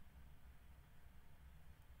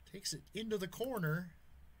takes it into the corner.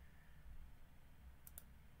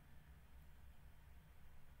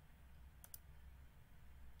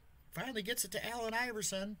 Finally gets it to Allen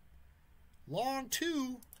Iverson. Long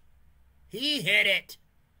 2. He hit it.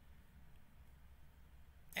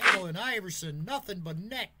 Allen Iverson, nothing but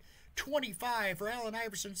net. 25 for Allen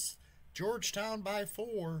Iverson's Georgetown by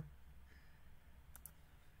 4.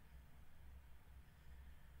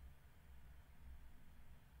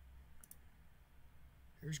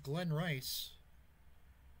 Here's Glen Rice.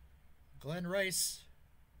 Glen Rice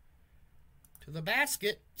to the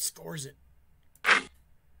basket. Scores it.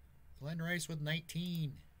 Glen Rice with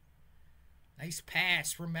 19. Nice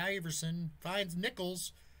pass from Iverson. Finds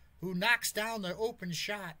Nichols, who knocks down the open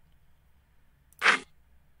shot.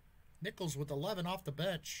 Nichols with 11 off the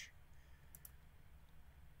bench.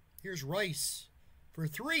 Here's Rice for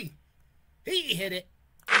 3. He hit it.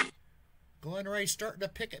 Glen Rice starting to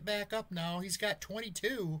pick it back up now. He's got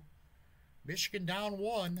 22. Michigan down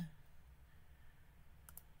 1.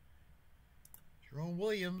 Jerome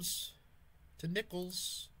Williams to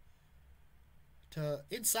Nichols. To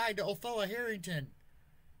inside to Othello Harrington.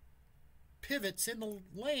 Pivots in the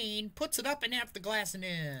lane. Puts it up and after the glass and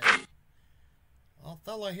in.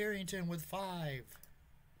 Othello Harrington with 5.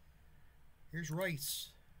 Here's Rice.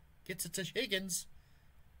 Gets it to Higgins.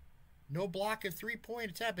 No block of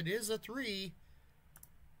 3-point attempt. It is a 3.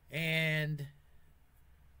 And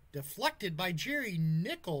deflected by Jerry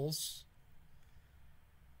Nichols.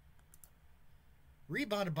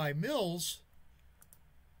 Rebounded by Mills.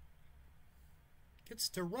 Gets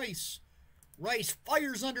to Rice. Rice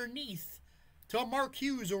fires underneath to Mark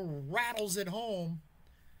Hughes, who rattles it home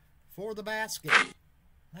for the basket.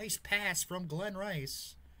 Nice pass from Glen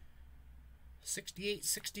Rice.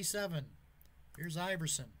 68-67. Here's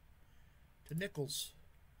Iverson to Nichols.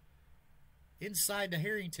 Inside to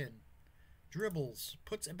Harrington. Dribbles.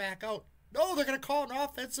 Puts it back out. No, they're going to call an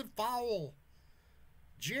offensive foul.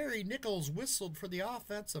 Jerry Nichols whistled for the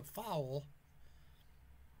offensive foul.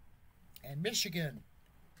 And Michigan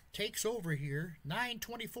takes over here.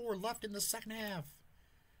 9:24 left in the second half.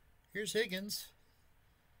 Here's Higgins.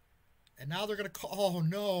 And now they're going to call. Oh,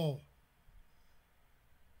 no.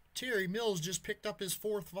 Terry Mills just picked up his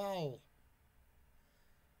 4th foul.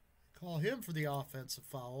 Call him for the offensive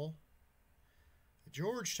foul.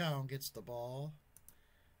 Georgetown gets the ball.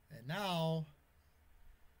 And now,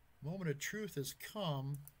 moment of truth has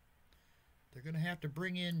come. They're going to have to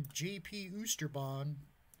bring in J.P. Oosterbaan.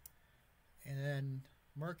 And then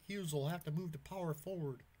Mark Hughes will have to move to power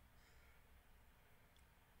forward.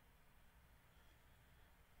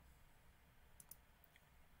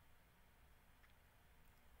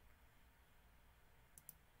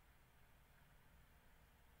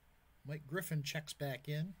 Mike Griffin checks back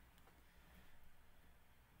in.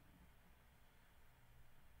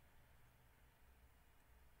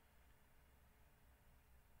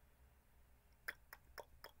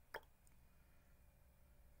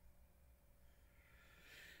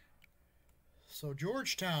 So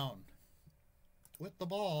Georgetown with the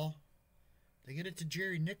ball. They get it to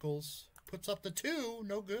Jerry Nichols. Puts up the 2.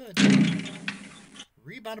 No good.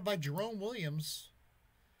 Rebounded by Jerome Williams.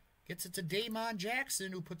 Gets it to Damon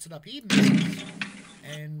Jackson, who puts it up. He misses.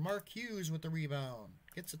 And Mark Hughes with the rebound.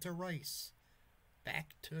 Gets it to Rice.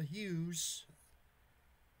 Back to Hughes.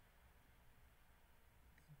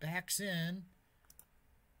 Backs in.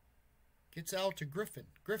 Gets out to Griffin.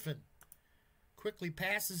 Griffin quickly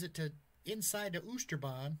passes it to inside to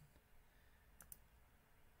Oosterbaan.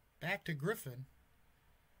 Back to Griffin.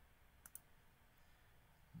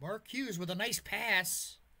 Mark Hughes with a nice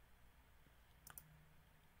pass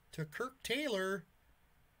to Kirk Taylor,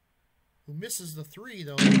 who misses the three,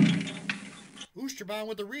 though. Oosterbaan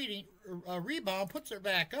with the rebound, puts it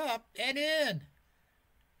back up and in.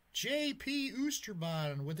 J.P.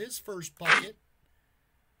 Oosterbaan with his first bucket.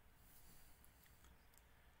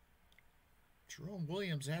 Jerome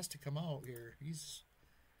Williams has to come out here.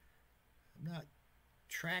 I'm not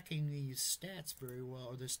tracking these stats very well.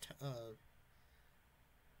 Or this,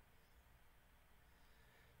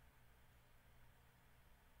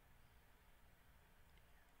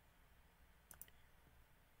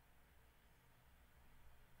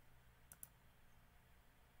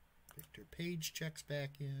 Victor Page checks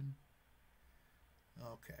back in.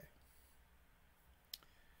 Okay.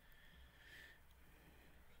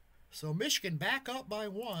 So Michigan back up by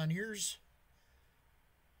 1. Here's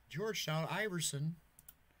Georgetown. Iverson,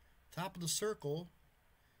 top of the circle.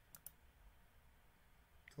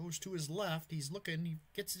 Goes to his left. He's looking. He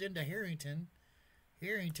gets it into Harrington.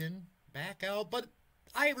 Harrington back out. But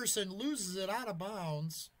Iverson loses it out of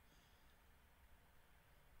bounds.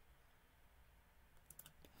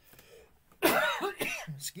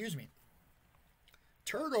 Excuse me.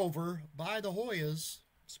 Turnover by the Hoyas.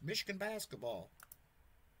 It's Michigan basketball.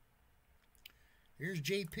 Here's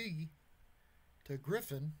JP to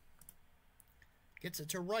Griffin. Gets it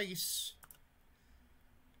to Rice.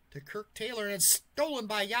 To Kirk Taylor. And it's stolen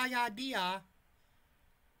by Yaya Dia.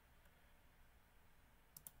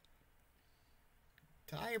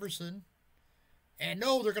 To Iverson. And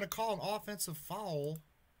no, they're going to call an offensive foul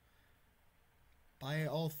by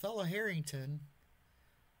Othello Harrington.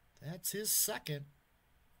 That's his second.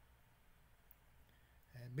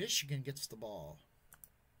 And Michigan gets the ball.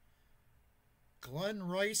 Glen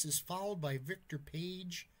Rice is fouled by Victor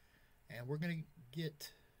Page. And we're going to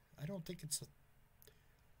get, I don't think it's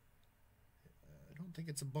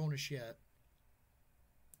a bonus yet.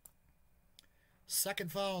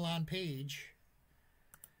 Second foul on Page.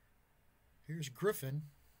 Here's Griffin.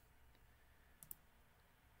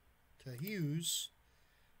 To Hughes.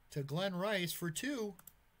 To Glen Rice for 2.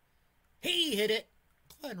 He hit it.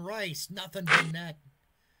 Glen Rice, nothing but net.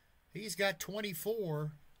 He's got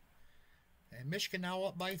 24. And Michigan now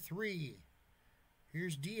up by 3.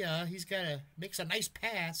 Here's Dia. Makes a nice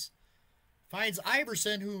pass. Finds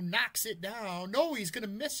Iverson, who knocks it down. No, he's going to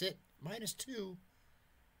miss it. -2.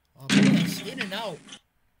 A miss. In and out.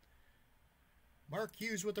 Mark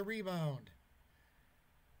Hughes with the rebound.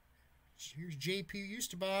 Here's J.P.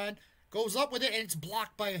 Oosterbaan. Goes up with it, and it's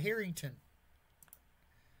blocked by Harrington.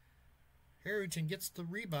 Harrington gets the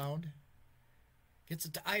rebound. Gets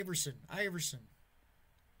it to Iverson. Iverson.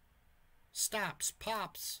 Stops.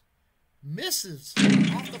 Pops. Misses.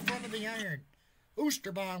 Off the front of the iron.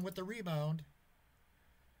 Oosterbaan with the rebound.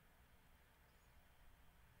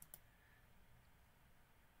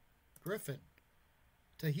 Griffin.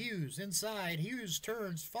 To Hughes. Inside. Hughes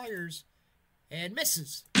turns. Fires. And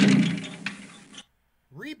misses.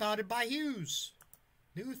 Rebounded by Hughes.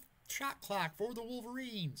 New shot clock for the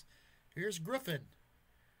Wolverines. Here's Griffin.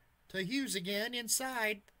 To Hughes again.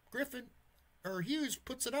 Inside. Hughes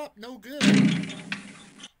puts it up. No good.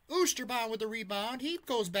 Oosterbaan with the rebound. He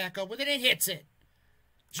goes back up with it and hits it.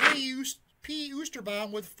 J.P.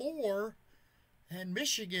 Oosterbaan with 4. And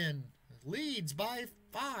Michigan leads by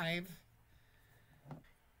 5.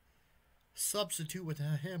 Substitute with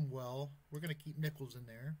him. Well, we're going to keep Nichols in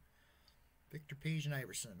there. Victor Page and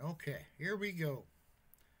Iverson. Okay, here we go.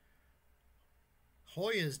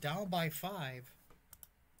 Hoyas down by 5.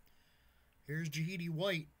 Here's Jahidi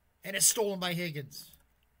White. And it's stolen by Higgins.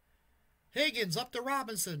 Higgins up to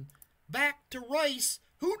Robinson. Back to Rice,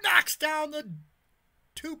 who knocks down the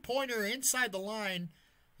 2-pointer inside the line.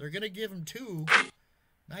 They're going to give him 2.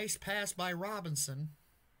 Nice pass by Robinson.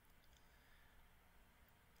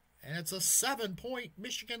 And it's a 7-point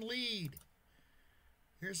Michigan lead.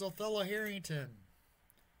 Here's Othello Harrington.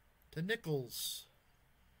 To Nichols.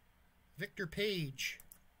 Victor Page.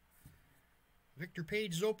 Victor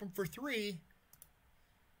Page is open for 3.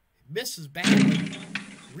 Misses badly.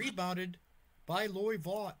 Rebounded by Loy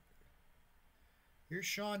Vaught. Here's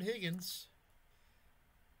Sean Higgins.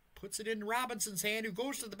 Puts it in Robinson's hand, who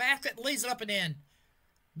goes to the basket, lays it up and in.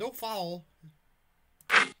 No foul.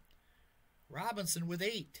 Robinson with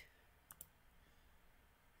 8.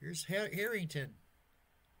 Here's Harrington.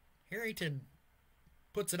 Harrington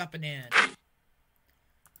puts it up and in.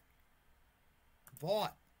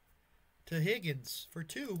 Vaught to Higgins for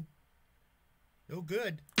 2. No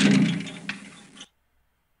good.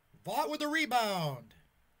 Vaught with a rebound.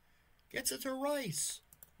 Gets it to Rice.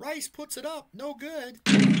 Rice puts it up. No good.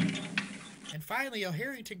 And finally,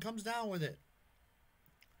 Harrington comes down with it.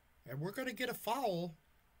 And we're going to get a foul.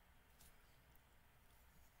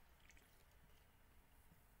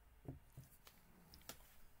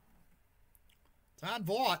 It's on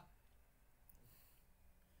Vaught.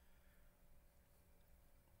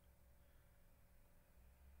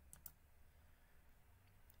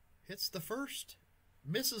 Hits the first.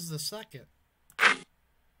 Misses the second.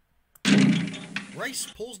 Rice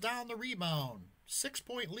pulls down the rebound.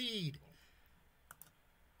 6-point lead.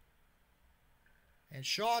 And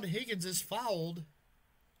Sean Higgins is fouled.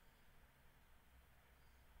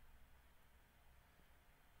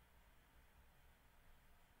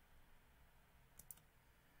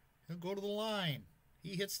 He'll go to the line.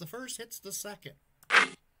 He hits the first, hits the second.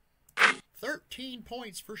 13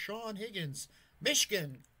 points for Sean Higgins.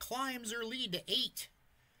 Michigan climbs their lead to 8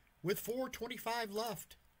 with 4:25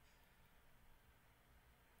 left.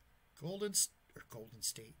 Golden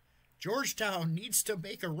State. Georgetown needs to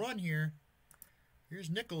make a run here. Here's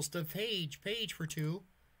Nichols to Page. Page for 2.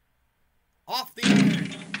 Off the iron.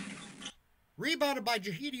 Rebounded by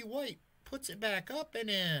Jahidi White. Puts it back up and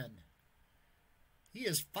in. He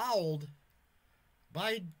is fouled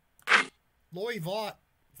by Loy Vaught.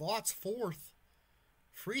 Vaught's 4th.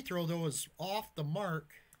 Free throw, though, is off the mark.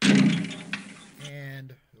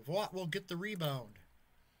 And Vaught will get the rebound.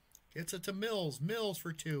 Gets it to Mills. Mills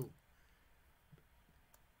for 2.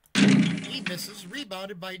 He misses.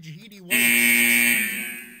 Rebounded by Jahidi White.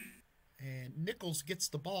 And Nichols gets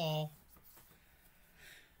the ball.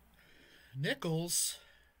 Nichols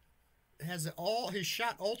has all his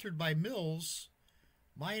shot altered by Mills.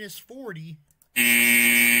 Minus 40.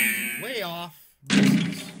 Way off.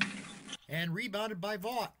 Misses. And rebounded by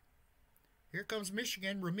Vaught. Here comes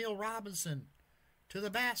Michigan. Ramil Robinson to the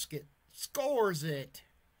basket. Scores it.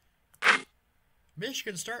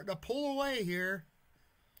 Michigan starting to pull away here.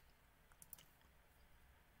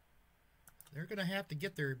 They're going to have to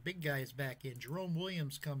get their big guys back in. Jerome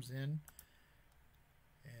Williams comes in.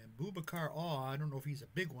 And Boubacar I don't know if he's a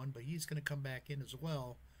big one, but he's going to come back in as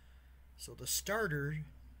well. So the starter...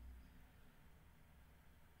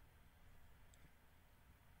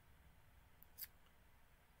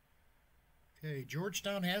 Okay,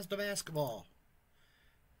 Georgetown has the basketball.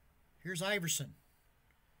 Here's Iverson.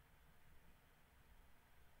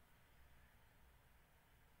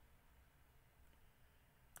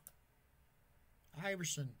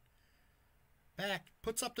 Iverson. Back.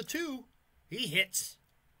 Puts up the 2. He hits.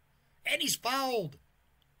 And he's fouled.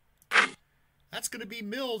 That's going to be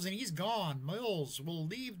Mills, and he's gone. Mills will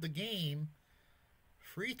leave the game.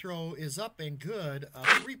 Free throw is up and good. A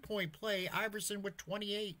 3-point play. Iverson with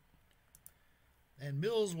 28. And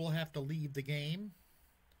Mills will have to leave the game.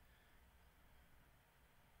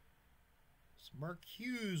 So Mark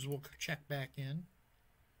Hughes will check back in.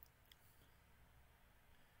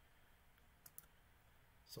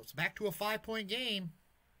 So it's back to a 5-point game.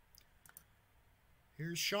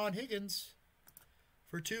 Here's Sean Higgins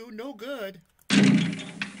for 2. No good.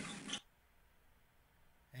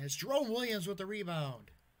 As Jerome Williams with the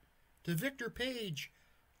rebound. To Victor Page.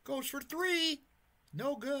 Goes for 3.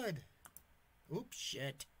 No good. Oops,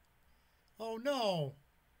 shit. Oh, no.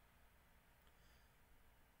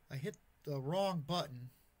 I hit the wrong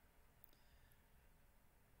button.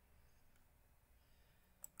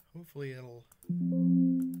 Hopefully it'll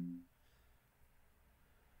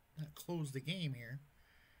not close the game here.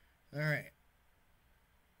 All right.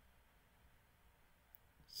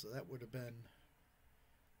 So that would have been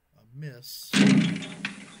a miss.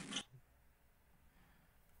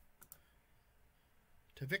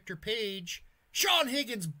 To Victor Page. Sean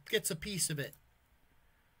Higgins gets a piece of it.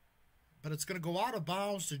 But it's going to go out of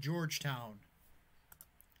bounds to Georgetown.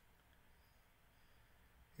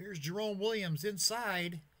 Here's Jerome Williams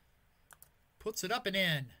inside. Puts it up and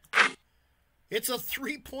in. It's a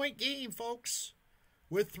 3-point game, folks.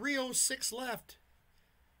 With 3:06 left.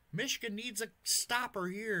 Michigan needs a stopper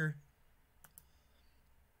here.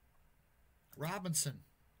 Robinson.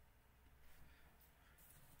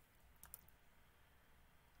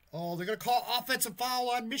 Oh, they're going to call offensive foul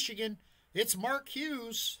on Michigan. It's Mark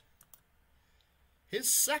Hughes.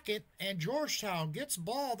 His second, and Georgetown gets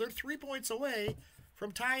ball. They're 3 points away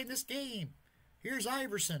from tying this game. Here's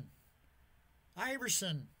Iverson.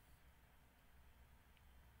 Iverson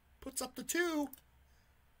puts up the 2.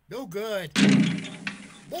 No good.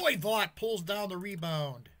 Boy, Vaught pulls down the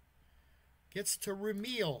rebound. Gets to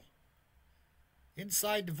Ramil.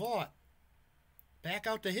 Inside to Vaught. Back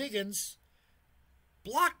out to Higgins.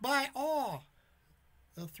 Blocked by Awe.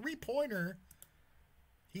 The three-pointer.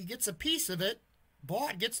 He gets a piece of it.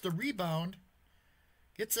 Vaught gets the rebound.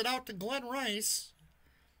 Gets it out to Glen Rice.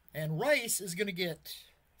 And Rice is going to get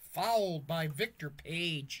fouled by Victor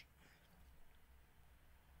Page.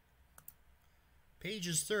 Page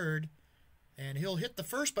is third. And he'll hit the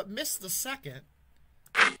first but miss the second.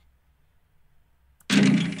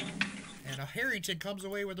 And a Harrington comes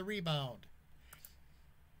away with a rebound.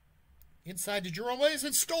 Inside to Jerome Williams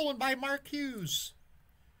and stolen by Mark Hughes.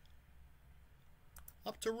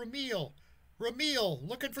 Up to Ramil. Ramil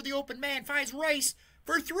looking for the open man. Finds Rice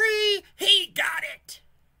for three. He got it.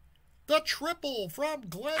 The triple from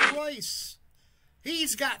Glen Rice.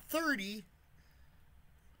 He's got 30.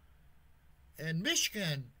 And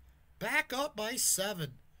Michigan back up by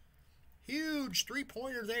 7. Huge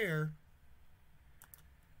three-pointer there.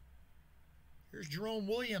 Here's Jerome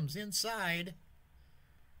Williams inside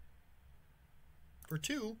for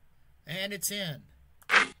 2. And it's in.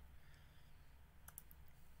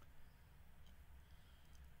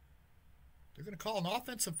 They're going to call an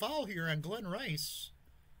offensive foul here on Glen Rice.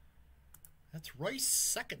 That's Rice's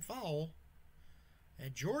second foul.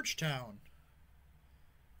 And Georgetown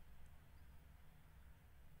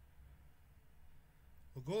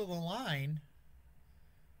will go to the line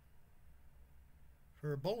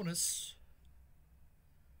for a bonus.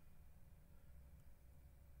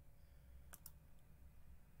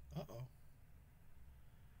 Uh-oh.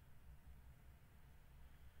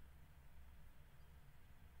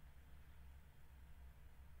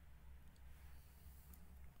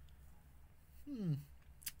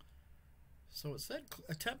 So it said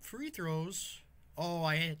attempt free throws. Oh,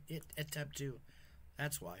 I had it attempt 2.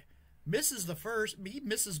 That's why. Misses the first. He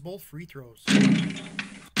misses both free throws.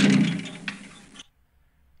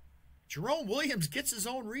 Jerome Williams gets his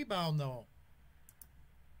own rebound, though.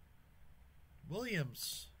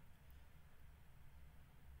 Williams.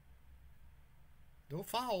 No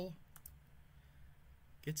foul.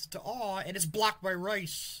 Gets it to Awe, and it's blocked by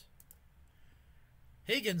Rice.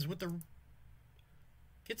 Higgins with the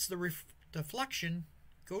gets the deflection,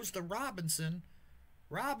 goes to Robinson.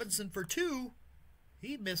 Robinson for 2.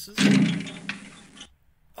 He misses.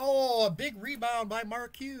 Oh, a big rebound by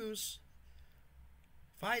Mark Hughes.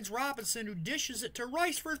 Finds Robinson, who dishes it to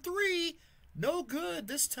Rice for 3. No good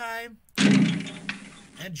this time.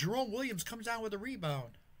 And Jerome Williams comes down with a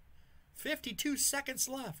rebound. 52 seconds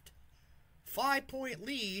left. 5-point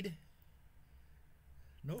lead.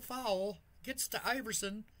 No foul. Gets to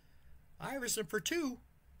Iverson. Iverson for 2.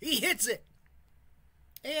 He hits it.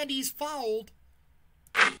 And he's fouled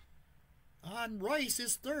on Rice,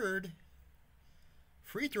 his third.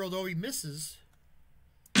 Free throw, though, he misses.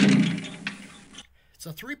 It's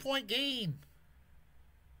a 3-point game.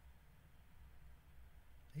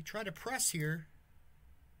 They try to press here.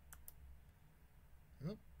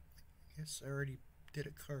 Oh, I guess I already did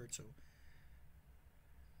a card, so...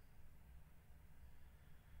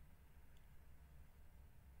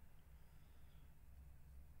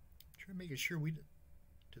 Trying to make sure we...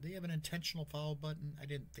 Do they have an intentional foul button? I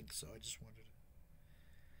didn't think so. I just wanted to...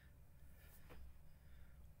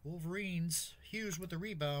 Wolverines. Hughes with the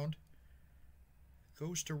rebound.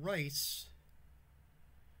 Goes to Rice.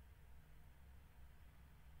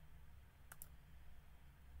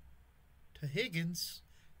 To Higgins.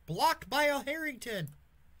 Blocked by a Harrington.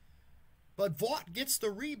 But Vaught gets the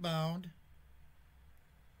rebound.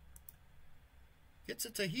 Gets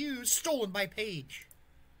it to Hughes. Stolen by Page.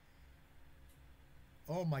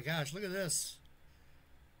 Oh my gosh, look at this.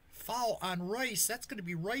 Foul on Rice. That's going to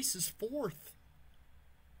be Rice's 4th.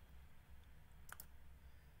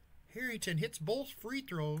 Harrington hits both free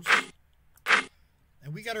throws.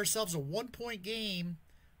 And we got ourselves a 1-point game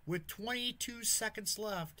with 22 seconds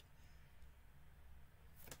left.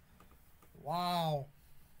 Wow.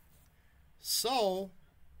 So,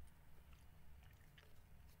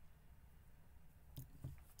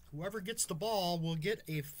 whoever gets the ball will get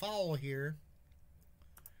a foul here.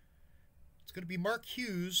 It's going to be Mark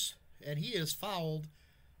Hughes, and he is fouled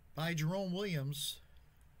by Jerome Williams.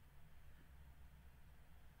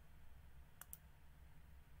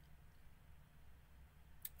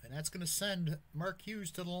 And that's going to send Mark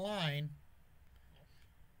Hughes to the line.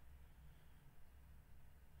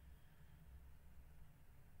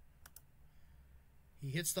 He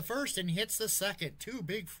hits the first and hits the second. 2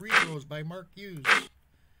 big free throws by Mark Hughes.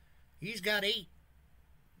 He's got 8.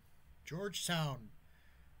 Georgetown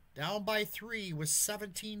down by 3 with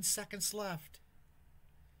 17 seconds left.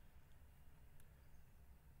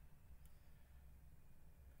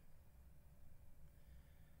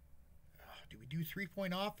 Do we do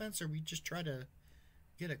three-point offense, or we just try to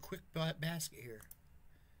get a quick basket here?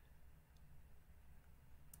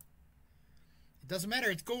 It doesn't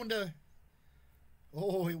matter. It's going to...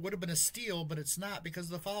 Oh, it would have been a steal, but it's not because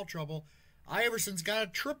of the foul trouble. Iverson's got a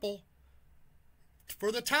triple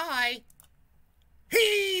for the tie.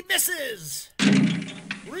 He misses.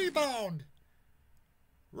 Rebound.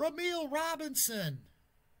 Ramil Robinson.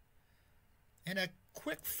 And a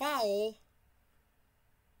quick foul.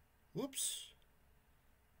 Whoops.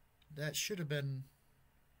 That should have been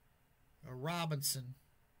a Robinson.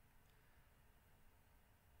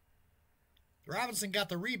 Robinson got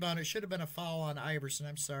the rebound. It should have been a foul on Iverson.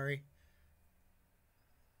 I'm sorry.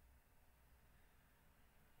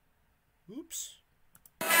 Oops.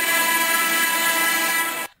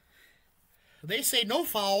 They say no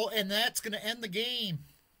foul, and that's going to end the game.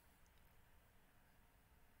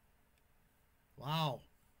 Wow.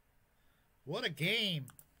 What a game.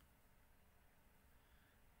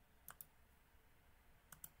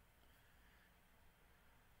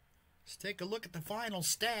 Let's take a look at the final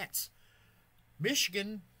stats.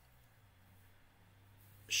 Michigan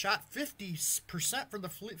shot 50% from the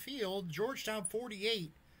field. Georgetown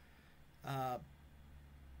 48.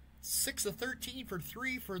 6 of 13 for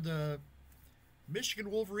 3 for the Michigan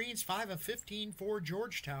Wolverines. 5 of 15 for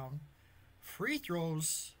Georgetown. Free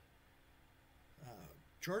throws.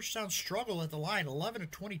 Georgetown struggled at the line. 11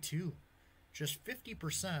 of 22. Just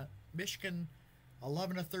 50%. Michigan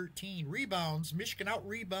 11 of 13. Rebounds. Michigan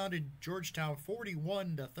out-rebounded Georgetown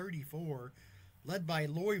 41 to 34. Led by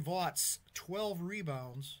Loy Vaught's 12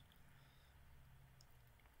 rebounds.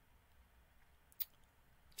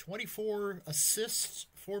 24 assists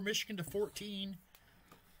for Michigan to 14.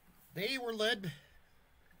 They were led.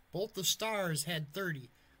 Both the stars had 30.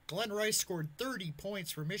 Glen Rice scored 30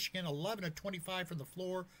 points for Michigan, 11 of 25 from the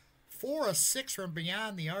floor, 4 of 6 from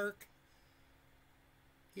beyond the arc.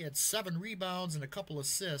 He had 7 rebounds and a couple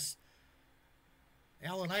assists.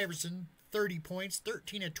 Allen Iverson, 30 points,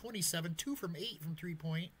 13 of 27, 2 from 8 from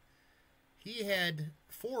three-point. He had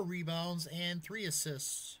 4 rebounds and 3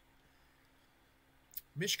 assists.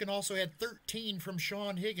 Michigan also had 13 from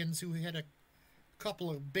Sean Higgins, who had a couple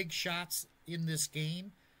of big shots in this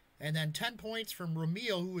game. And then 10 points from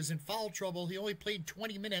Ramil, who was in foul trouble. He only played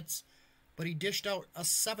 20 minutes, but he dished out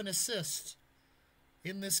 7 assists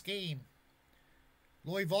in this game.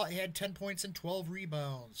 Loy Vaught had 10 points and 12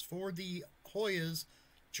 rebounds. For the Hoyas,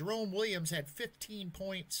 Jerome Williams had 15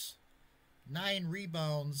 points, 9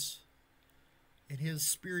 rebounds in his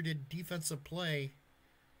spirited defensive play.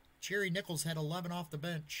 Jerry Nichols had 11 off the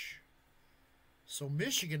bench. So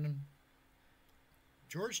Michigan,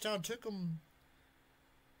 Georgetown took them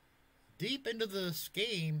deep into this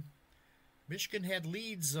game. Michigan had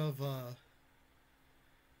leads of I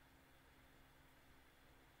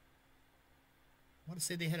want to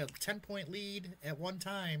say they had a 10-point lead at one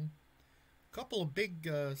time. A couple of big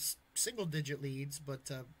single-digit leads,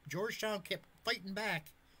 but Georgetown kept fighting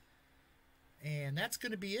back. And that's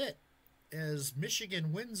going to be it, as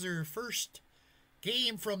Michigan wins their first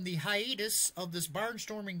game from the hiatus of this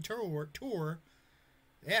Barnstorming tour.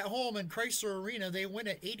 At home in Chrysler Arena, they win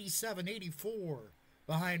at 87-84,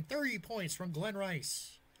 behind 30 points from Glen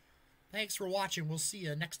Rice. Thanks for watching. We'll see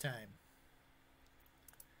you next time.